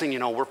the next thing you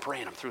know, we're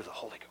praying him through the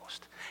Holy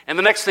Ghost. And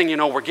the next thing you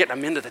know, we're getting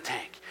him into the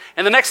tank.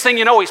 And the next thing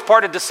you know, he's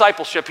part of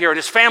discipleship here, and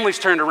his family's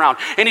turned around.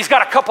 And he's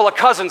got a couple of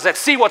cousins that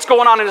see what's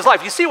going on in his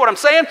life. You see what I'm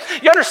saying?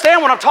 You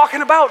understand what I'm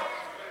talking about?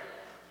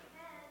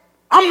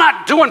 I'm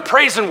not doing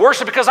praise and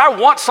worship because I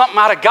want something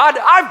out of God.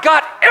 I've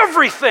got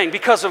everything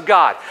because of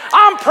God.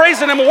 I'm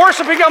praising him and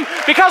worshiping him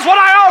because what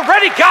I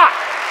already got.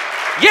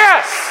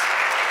 Yes.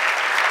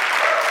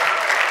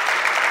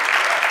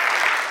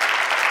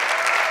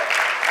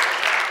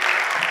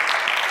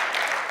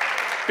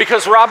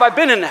 Because, Rob, I've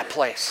been in that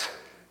place.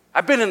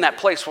 I've been in that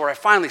place where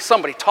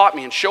somebody taught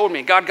me and showed me,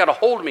 and God got a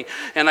hold of me,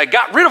 and I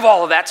got rid of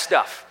all of that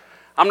stuff.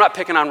 I'm not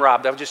picking on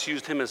Rob. I've just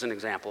used him as an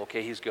example,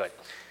 okay? He's good.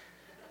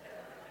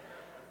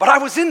 But I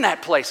was in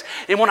that place,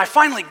 and when I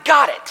finally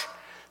got it,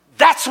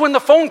 that's when the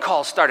phone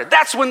calls started.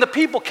 That's when the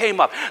people came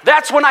up.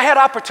 That's when I had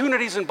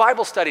opportunities in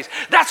Bible studies.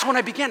 That's when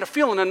I began to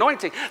feel an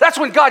anointing. That's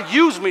when God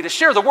used me to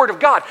share the Word of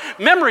God.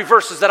 Memory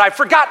verses that I've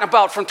forgotten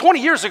about from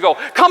 20 years ago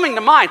coming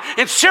to mind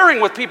and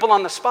sharing with people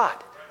on the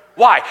spot.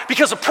 Why?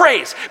 Because of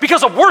praise,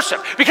 because of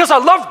worship, because I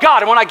love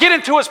God. And when I get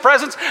into his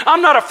presence,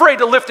 I'm not afraid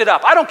to lift it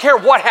up. I don't care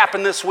what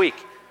happened this week.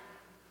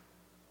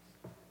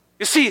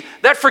 You see,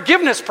 that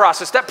forgiveness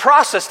process, that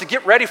process to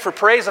get ready for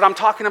praise that I'm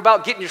talking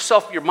about, getting your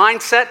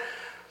mindset,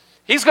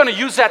 he's going to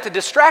use that to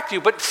distract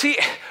you. But see,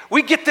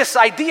 we get this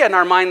idea in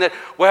our mind that,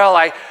 well,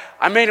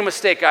 I made a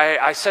mistake.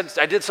 I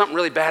did something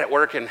really bad at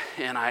work, and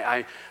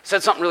I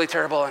said something really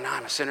terrible, and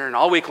I'm a sinner, and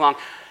all week long.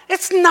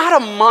 It's not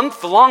a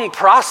month-long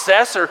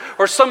process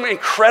or some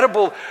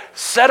incredible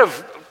set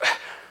of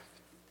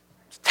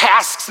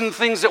tasks and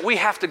things that we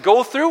have to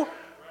go through.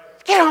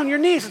 Get on your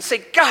knees and say,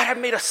 God, I've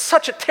made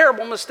such a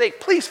terrible mistake.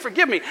 Please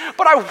forgive me.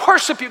 But I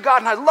worship you, God,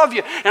 and I love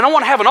you, and I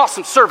want to have an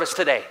awesome service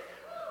today.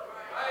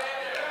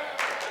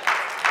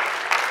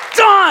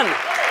 done.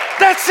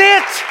 That's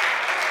it.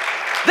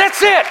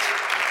 That's it.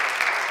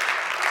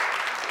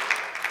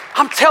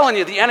 I'm telling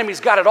you, the enemy's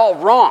got it all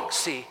wrong,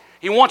 see?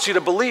 He wants you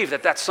to believe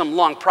that that's some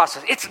long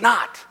process. It's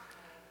not.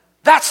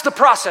 That's the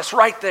process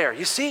right there,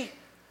 you see?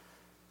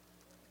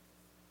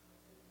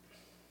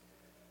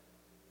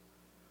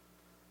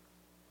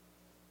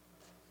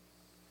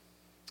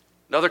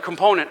 Another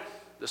component,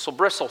 this will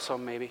bristle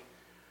some maybe,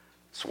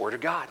 it's the Word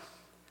of God.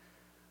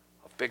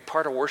 A big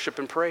part of worship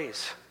and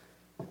praise,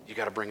 you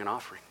got to bring an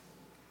offering.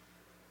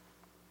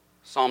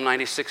 Psalm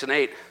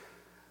 96:8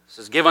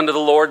 says, give unto the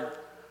Lord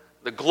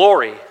the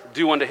glory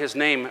due unto his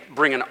name,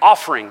 bring an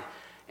offering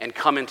and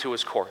come into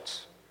his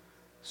courts.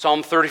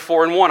 Psalm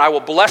 34:1, I will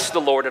bless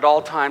the Lord at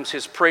all times.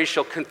 His praise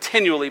shall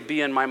continually be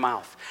in my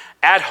mouth.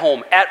 At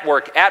home, at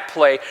work, at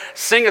play,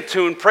 sing a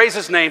tune, praise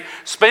his name.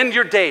 Spend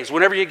your days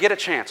whenever you get a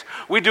chance.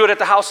 We do it at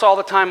the house all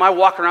the time. I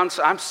walk around,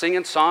 I'm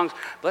singing songs.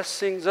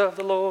 Blessings of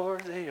the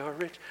Lord, they are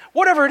rich.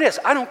 Whatever it is,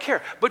 I don't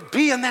care. But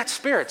be in that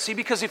spirit. See,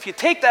 because if you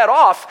take that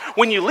off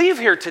when you leave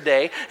here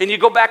today and you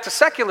go back to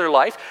secular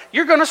life,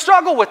 you're going to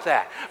struggle with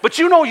that. But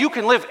you know you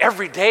can live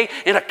every day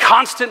in a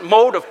constant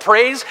mode of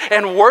praise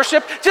and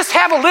worship. Just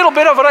have a little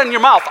bit of it in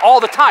your mouth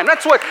all the time.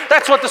 That's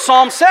what the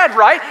psalm said,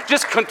 right?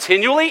 Just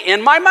continually in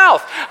my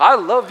mouth. I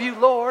love you,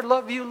 Lord,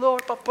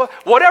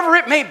 whatever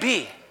it may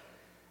be.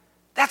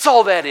 That's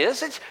all that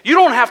is. You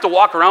don't have to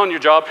walk around your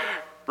job,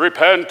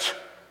 repent,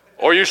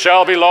 or you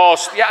shall be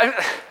lost.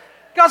 Yeah,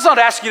 God's not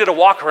asking you to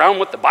walk around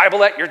with the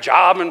Bible at your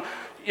job and,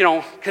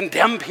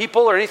 condemn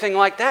people or anything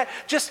like that.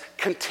 Just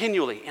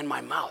continually in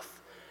my mouth.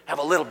 Have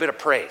a little bit of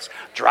praise.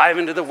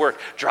 Driving to the work,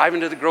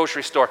 driving to the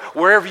grocery store,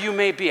 wherever you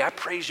may be, I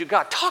praise you,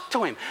 God. Talk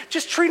to him.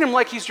 Just treat him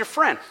like he's your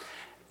friend.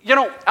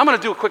 I'm going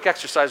to do a quick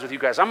exercise with you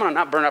guys. I'm going to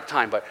not burn up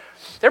time, but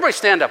everybody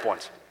stand up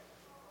once.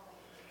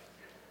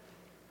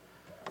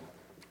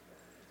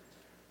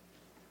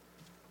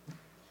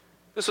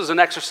 This was an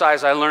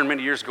exercise I learned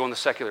many years ago in the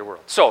secular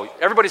world. So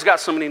everybody's got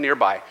somebody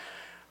nearby.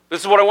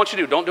 This is what I want you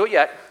to do. Don't do it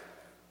yet.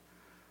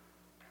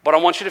 But I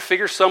want you to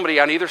figure somebody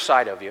on either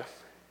side of you.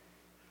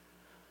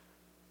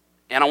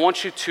 And I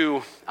want you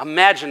to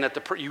imagine that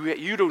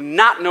you do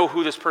not know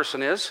who this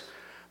person is.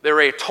 They're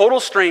a total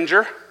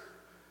stranger.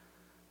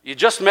 You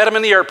just met them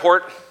in the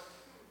airport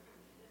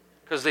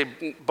because they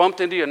bumped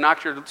into you and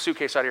knocked your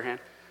suitcase out of your hand.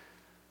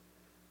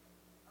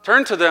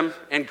 Turn to them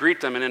and greet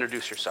them and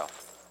introduce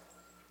yourself.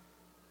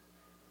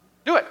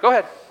 Do it. Go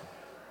ahead.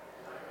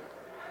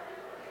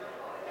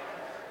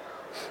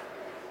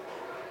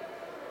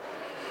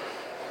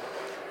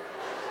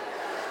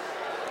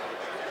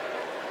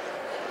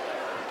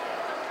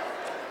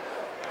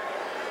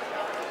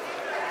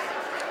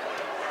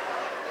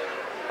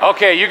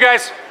 Okay, you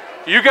guys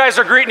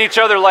are greeting each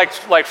other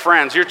like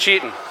friends. You're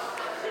cheating.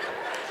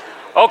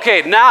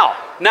 Okay, now,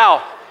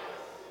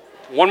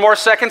 one more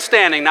second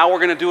standing. Now we're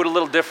going to do it a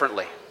little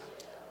differently.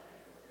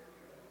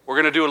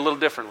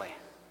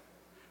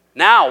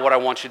 Now what I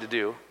want you to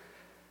do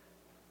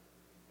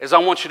is I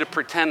want you to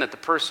pretend that the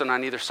person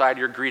on either side,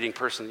 your greeting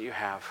person that you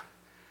have,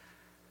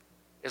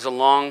 is a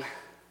long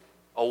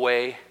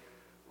away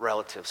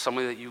relative,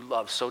 somebody that you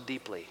love so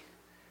deeply.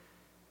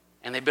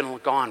 And they've been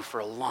gone for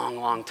a long,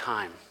 long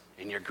time.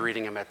 And you're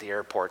greeting them at the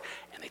airport,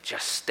 and they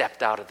just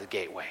stepped out of the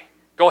gateway.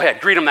 Go ahead,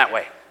 greet them that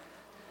way.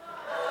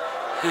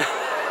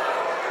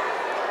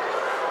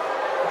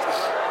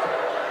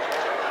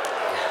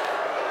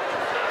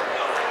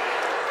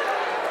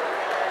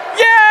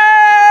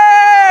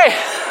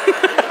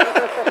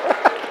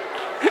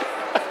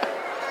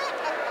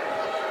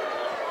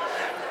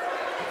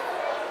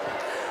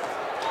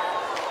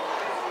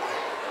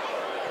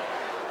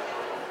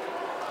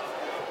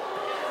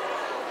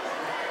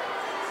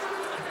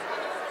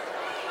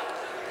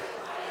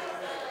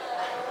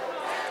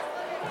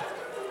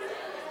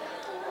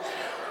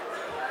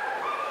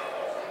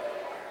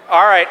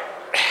 All right.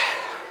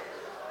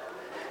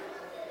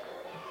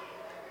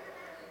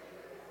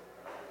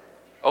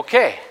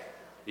 Okay,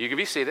 you can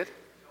be seated.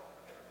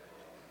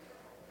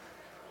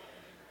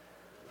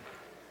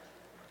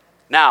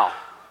 Now,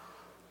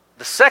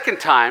 the second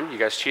time, you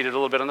guys cheated a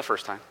little bit on the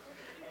first time.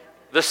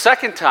 The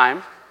second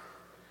time,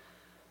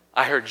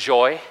 I heard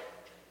joy.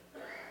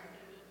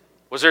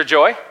 Was there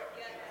joy? Yes.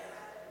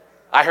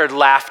 I heard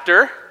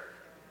laughter.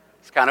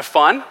 It's kind of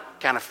fun,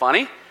 kind of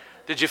funny.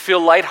 Did you feel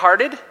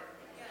lighthearted?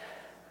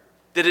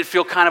 Did it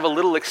feel kind of a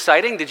little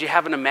exciting? Did you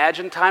have an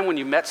imagined time when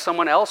you met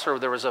someone else, or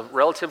there was a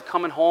relative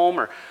coming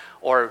home,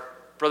 or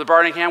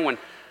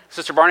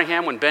Sister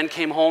Barningham, when Ben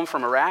came home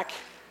from Iraq?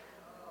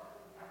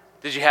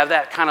 Did you have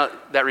that kind of,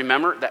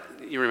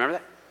 you remember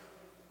that?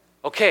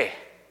 Okay.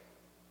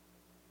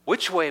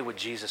 Which way would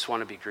Jesus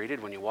want to be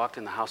greeted when you walked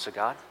in the house of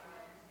God?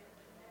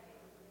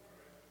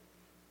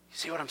 You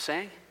see what I'm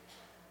saying?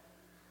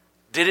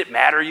 Did it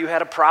matter you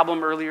had a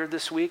problem earlier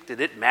this week?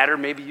 Did it matter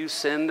maybe you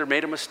sinned or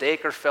made a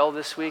mistake or fell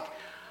this week?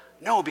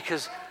 No,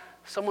 because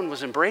someone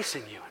was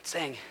embracing you and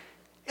saying,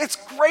 it's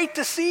great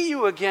to see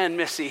you again,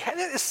 Missy.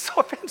 It's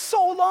been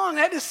so long.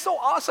 That is so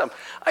awesome.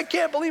 I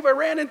can't believe I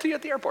ran into you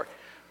at the airport.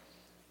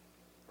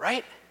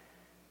 Right?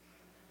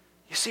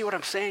 You see what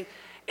I'm saying?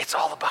 It's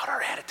all about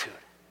our attitude.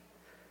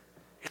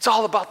 It's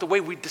all about the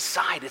way we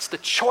decide. It's the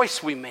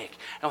choice we make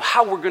and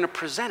how we're going to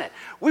present it.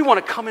 We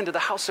want to come into the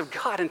house of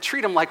God and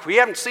treat him like we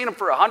haven't seen him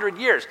for 100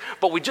 years,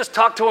 but we just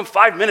talked to him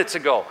 5 minutes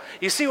ago.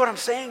 You see what I'm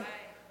saying?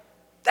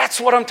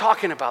 That's what I'm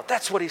talking about.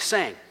 That's what he's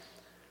saying.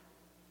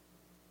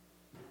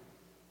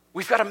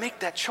 We've got to make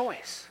that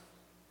choice.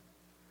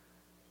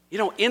 You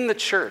know, in the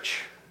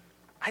church,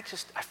 I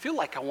feel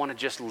like I want to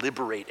just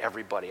liberate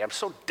everybody. I'm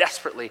so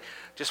desperately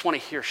just want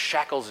to hear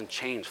shackles and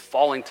chains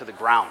falling to the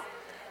ground.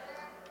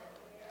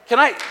 Can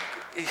I?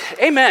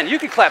 Amen. You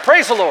can clap.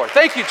 Praise the Lord.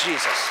 Thank you,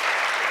 Jesus.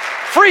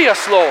 Free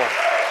us, Lord.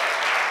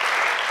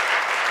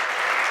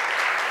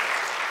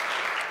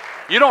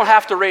 You don't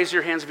have to raise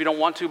your hands if you don't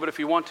want to, but if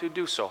you want to,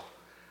 do so.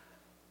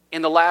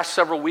 In the last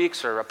several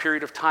weeks or a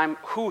period of time,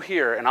 who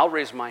here, and I'll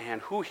raise my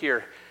hand, who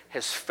here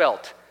has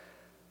felt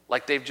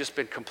like they've just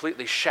been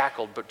completely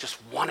shackled but just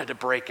wanted to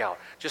break out,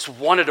 just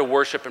wanted to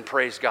worship and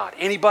praise God?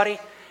 Anybody?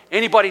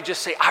 Anybody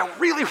just say, I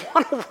really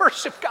want to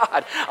worship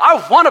God.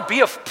 I want to be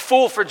a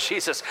fool for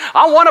Jesus.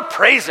 I want to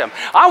praise him.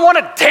 I want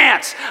to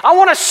dance. I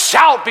want to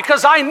shout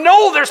because I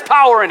know there's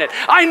power in it.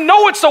 I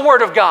know it's the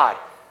word of God.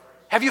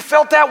 Have you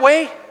felt that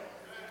way?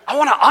 I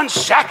want to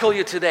unshackle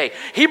you today.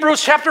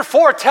 Hebrews chapter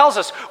 4 tells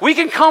us we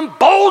can come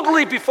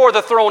boldly before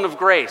the throne of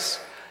grace.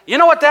 You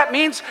know what that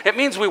means? It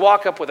means we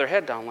walk up with our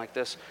head down like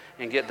this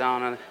and get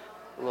down on it.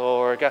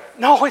 Lord God.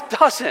 No, it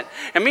doesn't.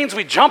 It means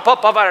we jump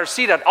up out our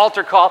seat at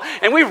altar call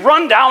and we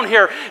run down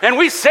here and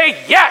we say,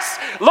 yes,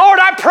 Lord,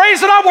 I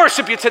praise and I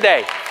worship you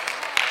today.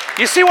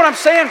 You see what I'm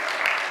saying?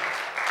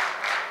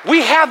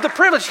 We have the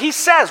privilege. He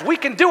says we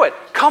can do it.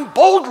 Come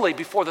boldly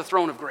before the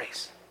throne of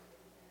grace.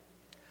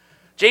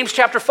 James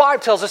chapter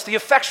 5 tells us the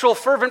effectual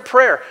fervent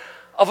prayer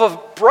of a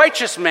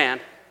righteous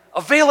man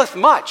availeth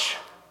much.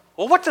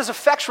 Well, what does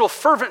effectual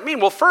fervent mean?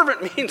 Well,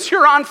 fervent means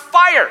you're on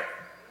fire.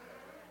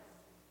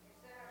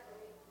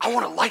 I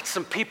want to light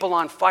some people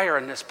on fire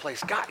in this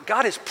place.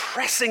 God is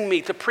pressing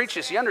me to preach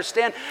this. You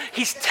understand?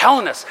 He's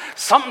telling us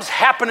something's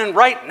happening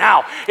right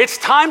now. It's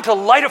time to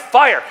light a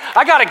fire.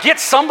 I got to get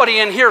somebody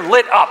in here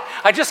lit up.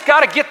 I just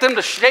got to get them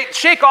to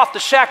shake off the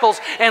shackles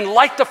and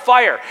light the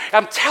fire.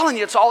 I'm telling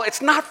you,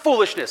 it's not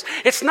foolishness.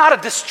 It's not a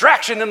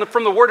distraction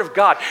from the Word of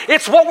God.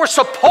 It's what we're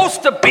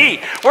supposed to be.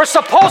 We're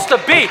supposed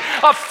to be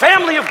a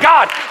family of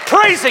God,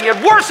 praising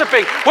and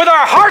worshiping with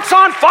our hearts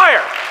on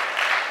fire.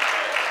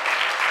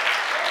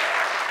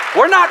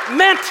 We're not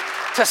meant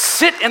to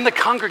sit in the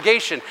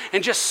congregation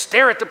and just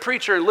stare at the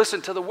preacher and listen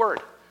to the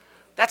word.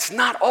 That's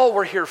not all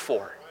we're here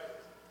for.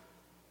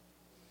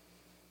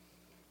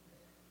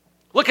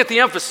 Look at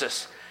the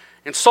emphasis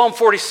in Psalm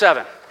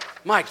 47.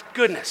 My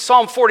goodness,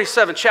 Psalm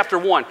 47, chapter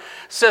 1,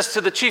 says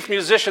to the chief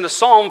musician, a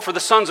psalm for the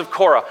sons of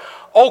Korah,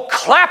 oh,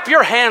 clap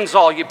your hands,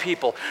 all you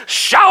people.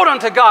 Shout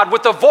unto God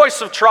with the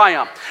voice of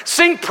triumph.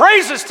 Sing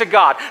praises to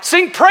God.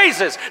 Sing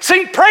praises.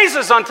 Sing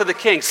praises unto the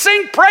King.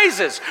 Sing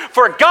praises,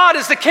 for God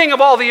is the King of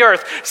all the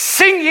earth.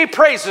 Sing ye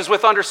praises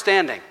with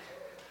understanding.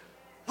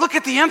 Look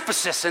at the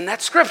emphasis in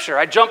that scripture.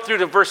 I jumped through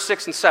to verse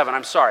 6 and 7.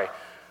 I'm sorry.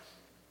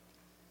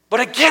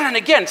 But again and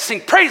again, sing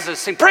praises,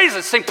 sing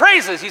praises, sing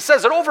praises. He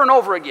says it over and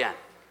over again.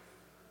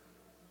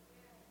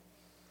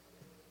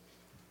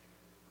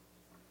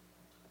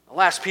 The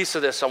last piece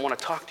of this I want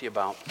to talk to you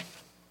about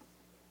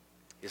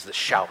is the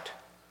shout.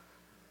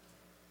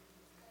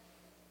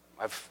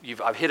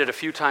 I've hit it a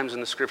few times in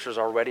the scriptures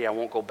already. I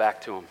won't go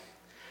back to them.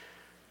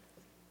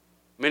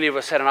 Many of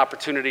us had an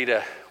opportunity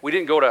we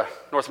didn't go to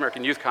North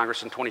American Youth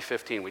Congress in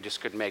 2015. We just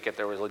couldn't make it.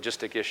 There were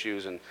logistic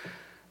issues and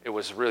it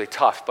was really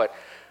tough. But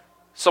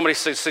somebody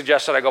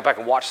suggested I go back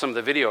and watch some of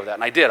the video of that.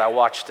 And I did. I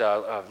watched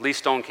Lee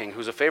Stoneking,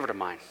 who's a favorite of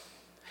mine.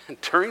 And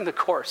during the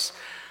course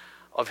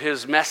of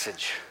his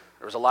message,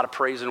 there was a lot of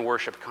praise and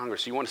worship at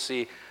Congress. You want to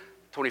see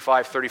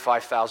 25,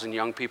 35,000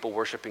 young people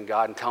worshiping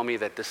God and tell me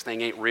that this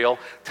thing ain't real?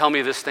 Tell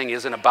me this thing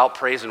isn't about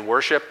praise and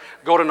worship?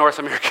 Go to North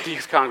American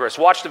Youth Congress.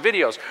 Watch the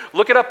videos.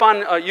 Look it up on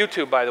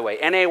YouTube, by the way.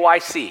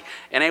 NAYC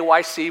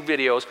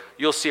videos.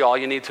 You'll see all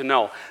you need to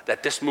know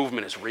that this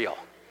movement is real.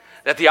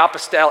 That the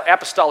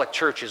apostolic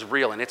church is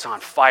real and it's on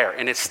fire.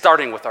 And it's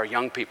starting with our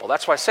young people.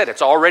 That's why I said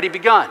it's already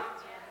begun.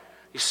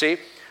 You see?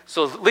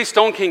 So Lee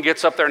Stoneking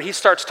gets up there and he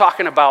starts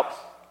talking about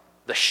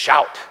the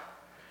shout.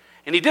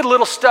 And he did a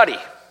little study.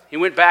 He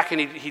went back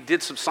and he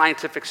did some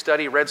scientific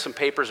study, read some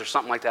papers or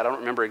something like that. I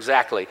don't remember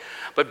exactly.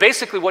 But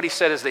basically what he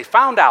said is they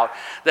found out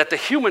that the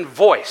human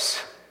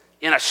voice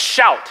in a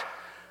shout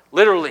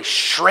literally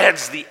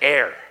shreds the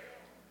air.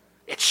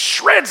 It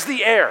shreds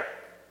the air.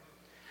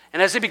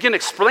 And as they begin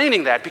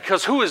explaining that,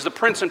 because who is the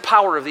prince and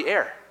power of the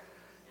air?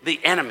 The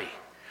enemy.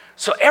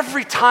 So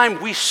every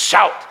time we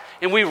shout,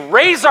 and we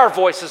raise our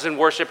voices in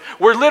worship,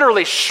 we're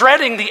literally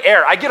shredding the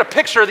air. I get a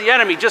picture of the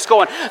enemy just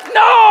going,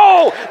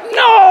 no,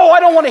 I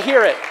don't want to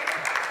hear it.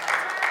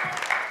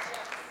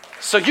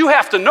 So you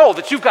have to know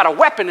that you've got a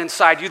weapon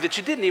inside you that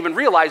you didn't even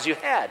realize you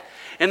had.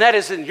 And that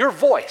is in your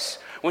voice.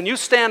 When you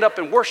stand up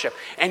and worship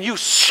and you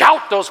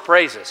shout those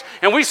praises.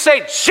 And we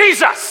say,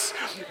 Jesus,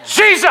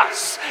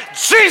 Jesus,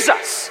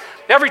 Jesus.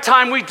 Every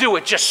time we do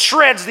it, just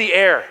shreds the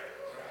air.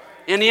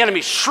 and the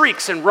enemy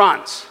shrieks and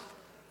runs.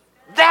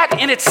 That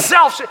in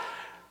itself,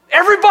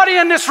 everybody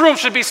in this room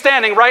should be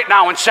standing right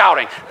now and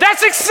shouting.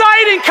 That's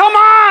exciting. Come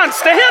on,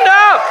 stand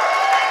up.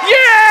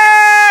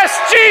 Yes,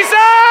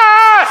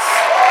 Jesus.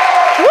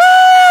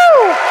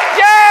 Woo!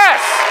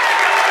 Yes.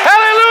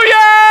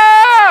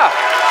 Hallelujah.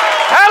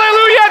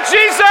 Hallelujah,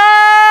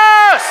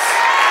 Jesus.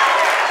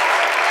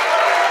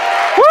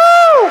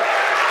 Woo!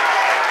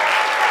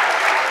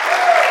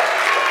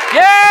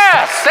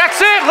 Yes, that's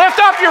it. Lift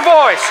up your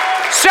voice.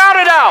 Shout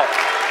it out.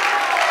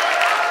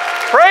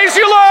 Praise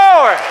you,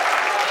 Lord.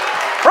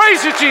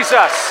 Praise you,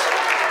 Jesus.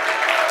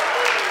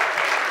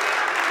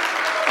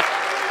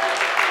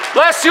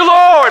 Bless you,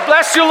 Lord.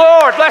 Bless you,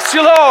 Lord. Bless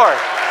you, Lord.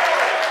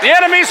 The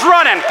enemy's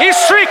running. He's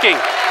shrieking.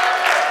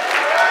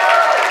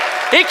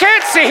 He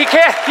can't see. He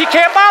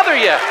can't bother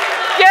you.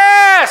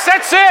 Yes,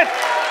 that's it.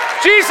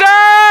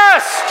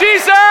 Jesus.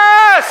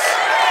 Jesus.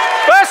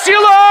 Bless you,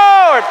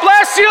 Lord.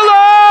 Bless you,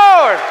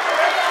 Lord.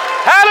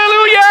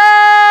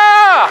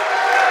 Hallelujah.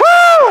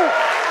 Woo!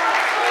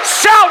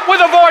 Shout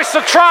with a voice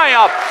of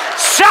triumph.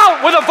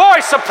 Shout with a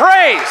voice of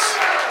praise.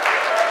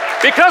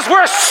 Because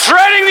we're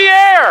shredding the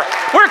air.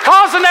 We're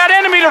causing that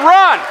enemy to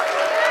run.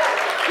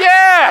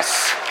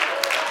 Yes.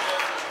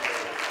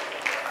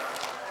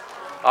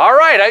 All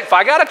right, if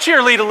I got to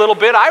cheerlead a little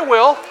bit, I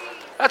will.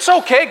 That's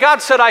okay.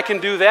 God said I can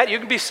do that. You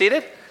can be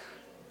seated.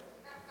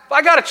 If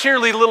I got to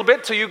cheerlead a little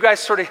bit till you guys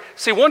sort of,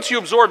 see, once you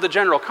absorb the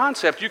general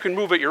concept, you can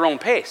move at your own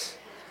pace.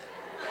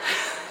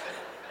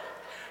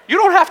 You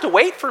don't have to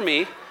wait for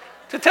me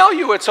to tell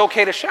you it's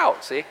okay to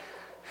shout, see?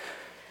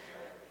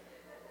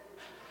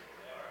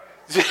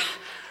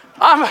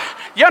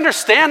 You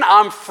understand?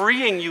 I'm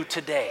freeing you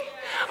today.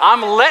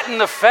 I'm letting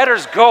the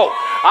fetters go.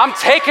 I'm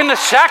taking the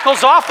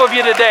shackles off of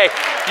you today.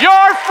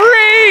 You're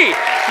free.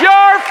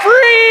 You're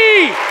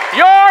free.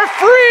 You're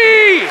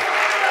free.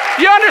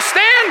 You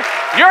understand?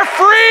 You're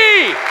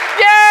free.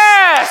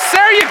 Yes,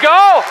 there you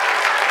go.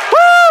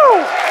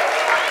 Woo!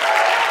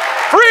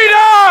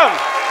 Freedom.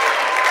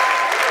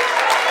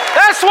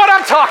 That's what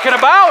I'm talking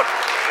about.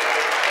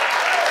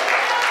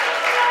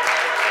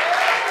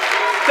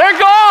 They're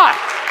gone.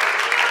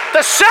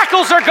 The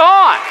shackles are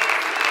gone.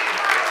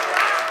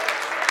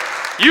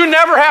 You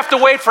never have to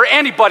wait for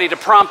anybody to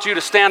prompt you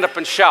to stand up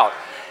and shout.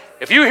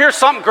 If you hear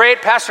something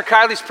great, Pastor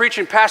Kylie's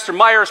preaching, Pastor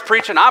Meyer's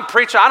preaching, I'm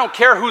preaching, I don't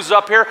care who's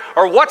up here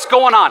or what's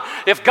going on.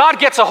 If God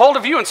gets a hold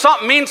of you and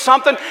something means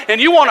something and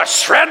you want to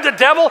shred the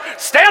devil,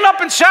 stand up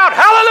and shout,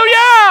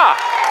 hallelujah!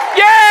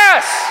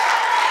 Yes!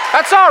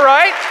 That's all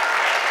right.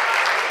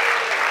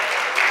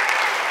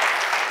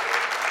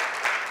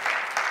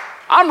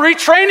 I'm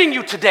retraining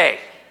you today.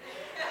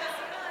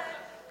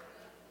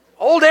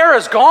 Old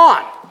era's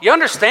gone. You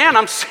understand?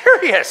 I'm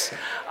serious.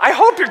 I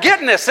hope you're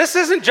getting this. This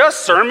isn't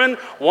just Sermon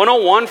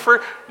 101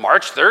 for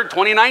March 3rd,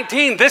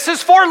 2019. This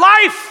is for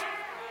life.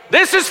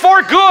 This is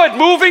for good,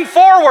 moving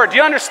forward.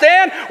 You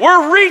understand?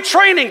 We're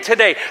retraining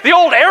today. The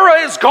old era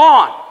is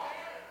gone.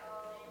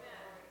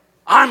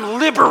 I'm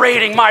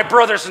liberating my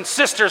brothers and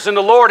sisters in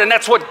the Lord, and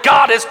that's what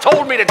God has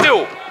told me to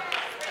do.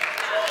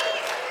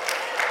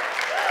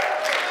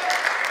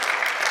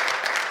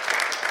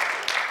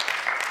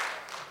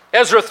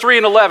 Ezra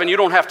 3:11, you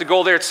don't have to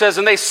go there. It says,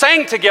 and they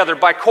sang together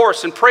by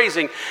chorus and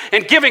praising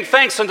and giving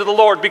thanks unto the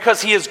Lord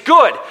because he is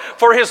good,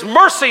 for his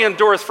mercy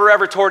endureth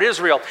forever toward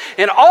Israel.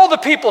 And all the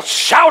people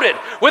shouted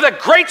with a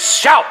great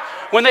shout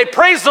when they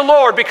praised the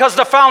Lord because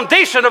the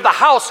foundation of the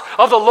house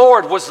of the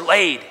Lord was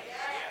laid.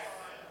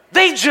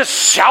 They just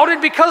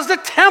shouted because the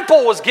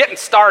temple was getting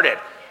started.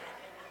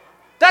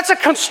 That's a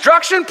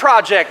construction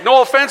project.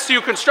 No offense to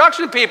you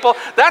construction people.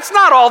 That's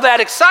not all that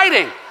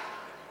exciting.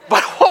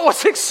 But what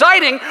was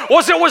exciting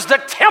was it was the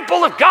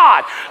temple of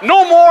God.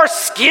 No more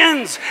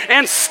skins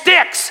and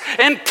sticks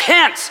and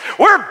tents.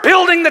 We're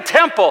building the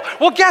temple.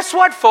 Well, guess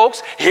what,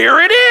 folks? Here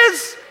it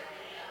is.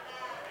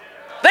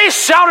 They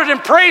shouted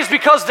and praised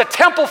because the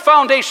temple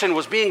foundation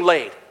was being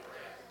laid.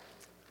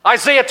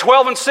 Isaiah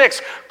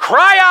 12:6,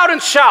 cry out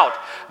and shout,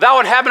 thou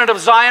inhabitant of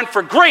Zion,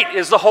 for great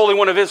is the Holy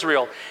One of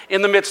Israel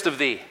in the midst of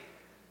thee.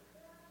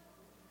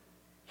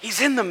 He's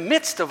in the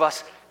midst of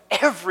us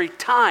every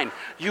time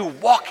you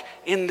walk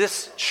in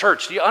this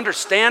church. Do you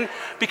understand?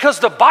 Because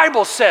the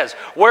Bible says,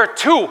 where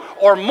two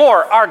or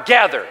more are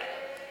gathered,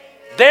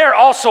 there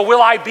also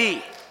will I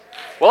be.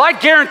 Well, I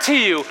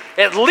guarantee you,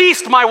 at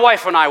least my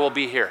wife and I will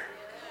be here.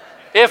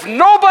 If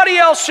nobody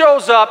else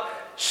shows up,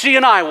 she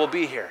and I will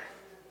be here.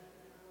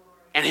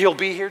 And he'll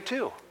be here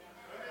too.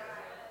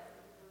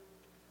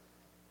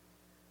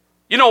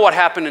 You know what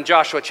happened in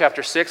Joshua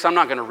chapter 6? I'm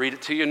not going to read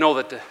it to you. You know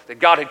that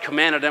God had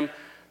commanded them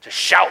to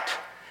shout,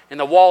 and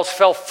the walls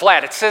fell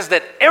flat. It says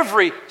that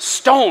every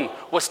stone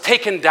was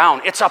taken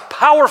down. It's a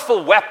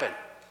powerful weapon.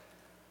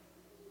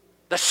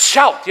 The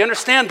shout, you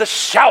understand? The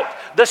shout,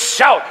 the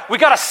shout. We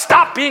got to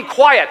stop being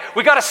quiet.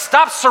 We got to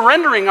stop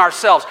surrendering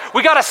ourselves.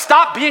 We got to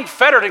stop being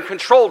fettered and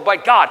controlled by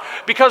God.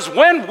 Because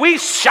when we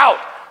shout,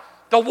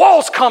 The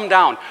walls come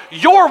down.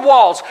 Your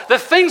walls, the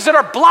things that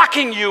are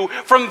blocking you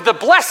from the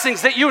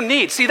blessings that you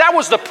need. See, that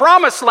was the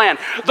promised land.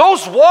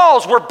 Those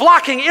walls were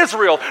blocking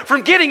Israel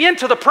from getting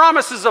into the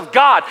promises of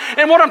God.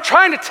 And what I'm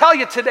trying to tell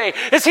you today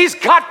is He's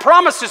got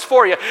promises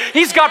for you.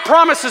 He's got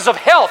promises of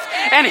health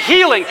and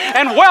healing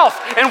and wealth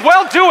and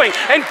well-doing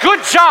and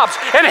good jobs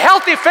and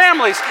healthy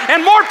families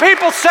and more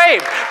people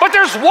saved. But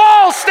there's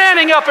walls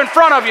standing up in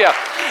front of you.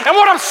 And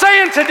what I'm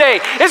saying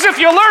today is if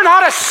you learn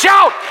how to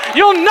shout,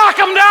 you'll knock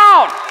them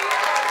down.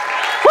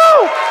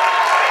 Woo!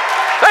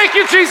 Thank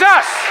you, Jesus.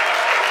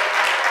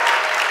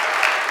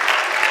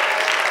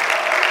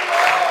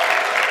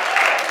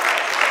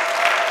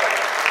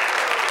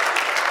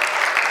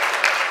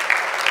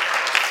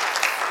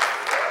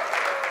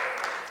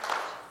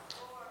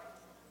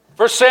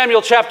 First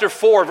Samuel chapter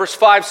 4, verse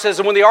 5 says,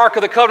 "And when the ark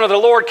of the covenant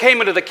of the Lord came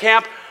into the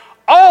camp,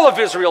 all of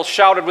Israel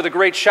shouted with a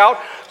great shout,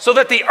 so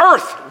that the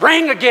earth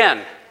rang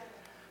again."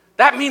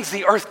 That means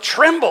the earth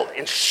trembled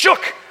and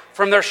shook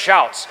from their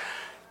shouts.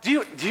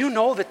 Do you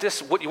know that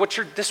this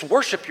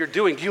worship you're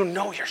doing, do you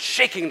know you're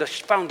shaking the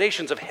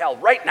foundations of hell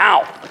right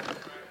now?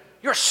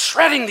 You're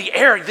shredding the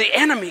air. The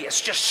enemy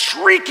is just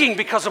shrieking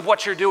because of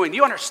what you're doing. Do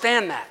you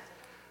understand that?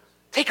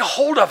 Take a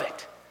hold of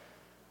it.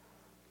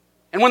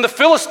 And when the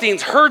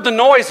Philistines heard the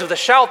noise of the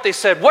shout, they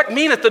said, "What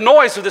meaneth the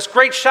noise of this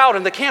great shout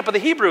in the camp of the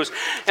Hebrews?"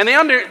 And they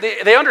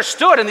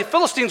understood, and the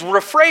Philistines were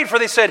afraid, for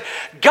they said,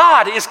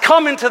 "God is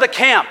come into the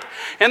camp."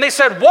 And they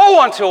said,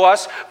 "Woe unto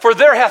us, for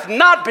there hath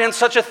not been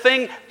such a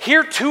thing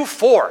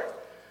heretofore.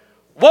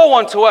 Woe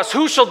unto us,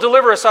 who shall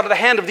deliver us out of the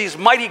hand of these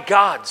mighty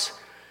gods?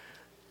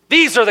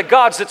 These are the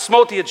gods that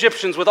smote the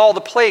Egyptians with all the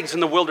plagues in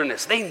the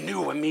wilderness." They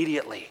knew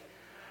immediately.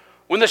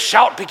 When the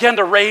shout began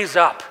to raise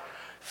up,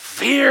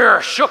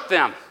 fear shook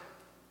them.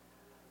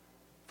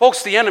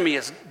 Folks, the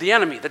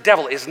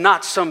devil, is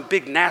not some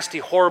big, nasty,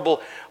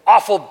 horrible,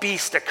 awful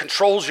beast that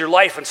controls your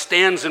life and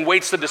stands and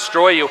waits to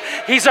destroy you.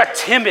 He's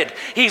timid.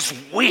 He's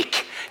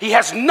weak. He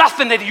has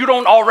nothing that you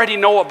don't already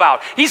know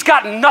about. He's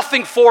got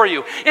nothing for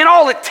you. And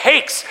all it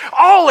takes,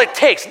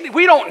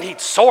 we don't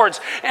need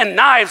swords and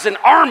knives and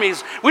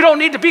armies. We don't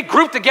need to be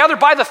grouped together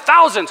by the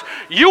thousands.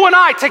 You and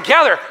I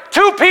together,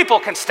 two people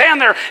can stand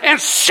there and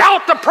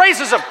shout the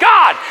praises of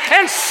God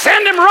and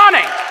send him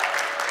running.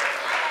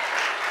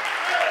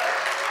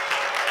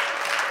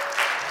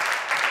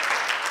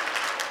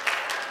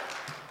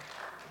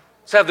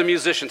 Let's have the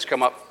musicians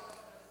come up.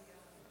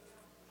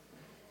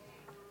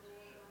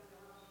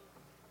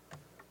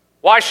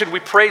 Why should we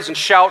praise and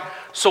shout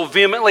so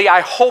vehemently? I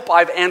hope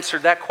I've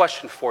answered that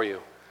question for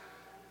you.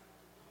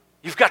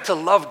 You've got to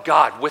love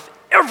God with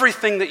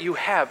everything that you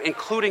have,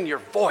 including your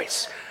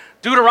voice.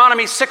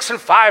 Deuteronomy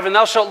 6:5, "And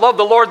thou shalt love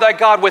the Lord thy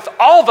God with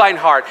all thine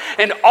heart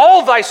and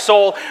all thy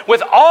soul,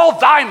 with all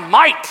thy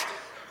might."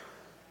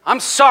 I'm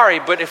sorry,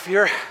 but if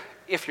you're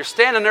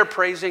standing there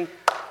praising,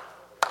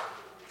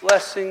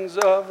 "Blessings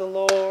of the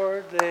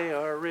Lord, they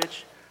are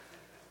rich."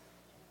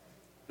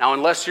 Now,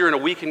 unless you're in a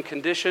weakened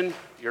condition,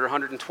 you're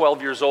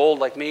 112 years old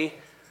like me,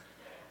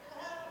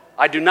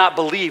 I do not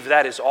believe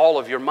that is all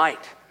of your might.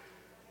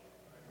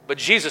 But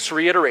Jesus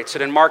reiterates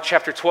it in Mark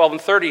chapter 12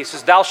 and 30. He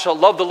says, "Thou shalt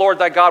love the Lord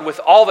thy God with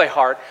all thy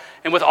heart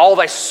and with all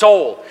thy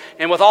soul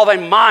and with all thy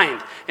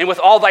mind and with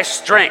all thy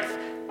strength.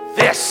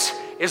 This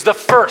is the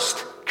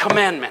first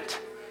commandment."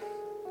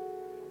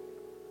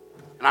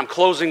 And I'm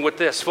closing with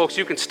this. Folks,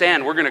 you can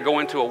stand. We're going to go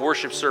into a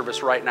worship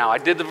service right now. I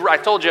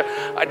told you,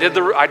 I did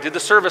the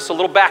service a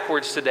little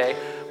backwards today.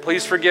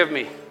 Please forgive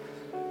me.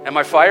 Am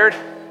I fired?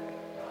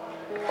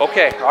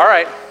 Okay, all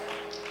right.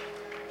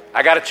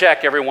 I got to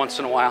check every once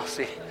in a while.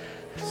 See,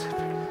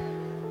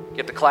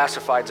 get the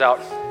classifieds out.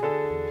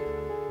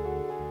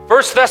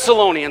 1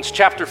 Thessalonians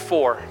chapter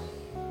 4,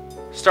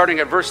 starting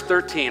at verse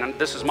 13. And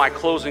this is my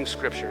closing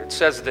scripture. It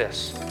says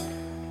this: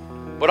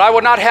 "But I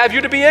would not have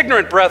you to be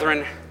ignorant,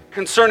 brethren,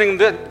 concerning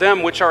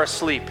them which are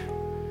asleep,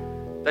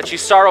 that ye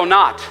sorrow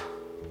not,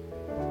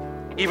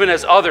 even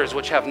as others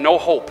which have no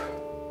hope.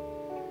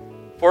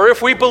 For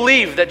if we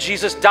believe that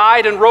Jesus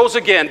died and rose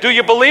again," do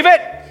you believe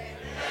it?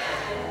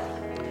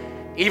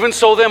 "Even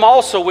so them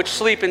also which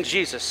sleep in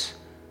Jesus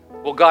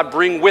will God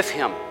bring with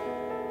him.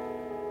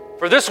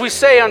 For this we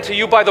say unto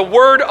you by the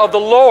word of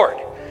the Lord,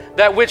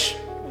 that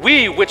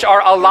we which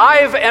are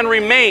alive and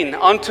remain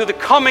unto the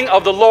coming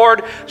of the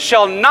Lord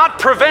shall not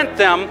prevent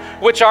them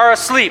which are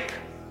asleep.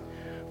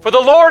 For the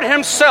Lord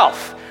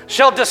himself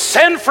shall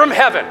descend from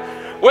heaven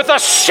with a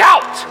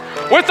shout,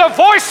 with the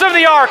voice of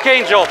the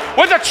archangel,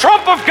 with the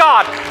trump of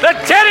God. The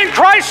dead in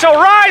Christ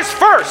shall rise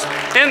first,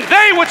 and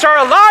they which are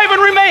alive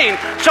and remain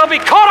shall be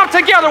caught up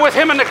together with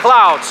him in the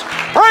clouds."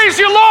 Praise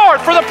you, Lord,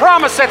 for the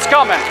promise that's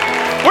coming.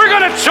 We're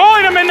going to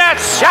join him in that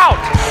shout.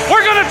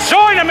 We're going to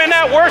join him in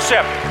that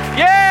worship.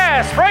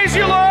 Yes, praise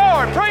you,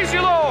 Lord. Praise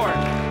you, Lord.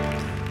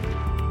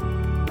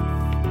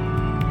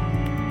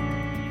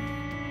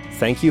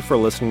 Thank you for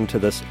listening to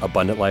this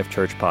Abundant Life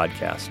Church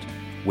podcast.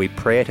 We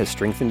pray it has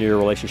strengthened your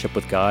relationship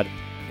with God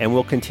and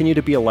will continue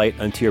to be a light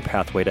unto your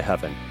pathway to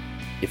heaven.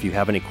 If you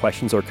have any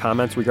questions or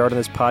comments regarding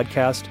this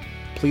podcast,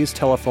 please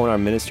telephone our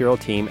ministerial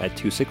team at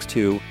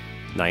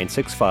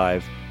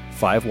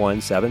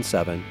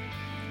 888-965-5177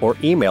 or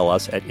email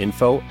us at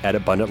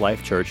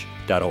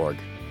info@abundantlifechurch.org.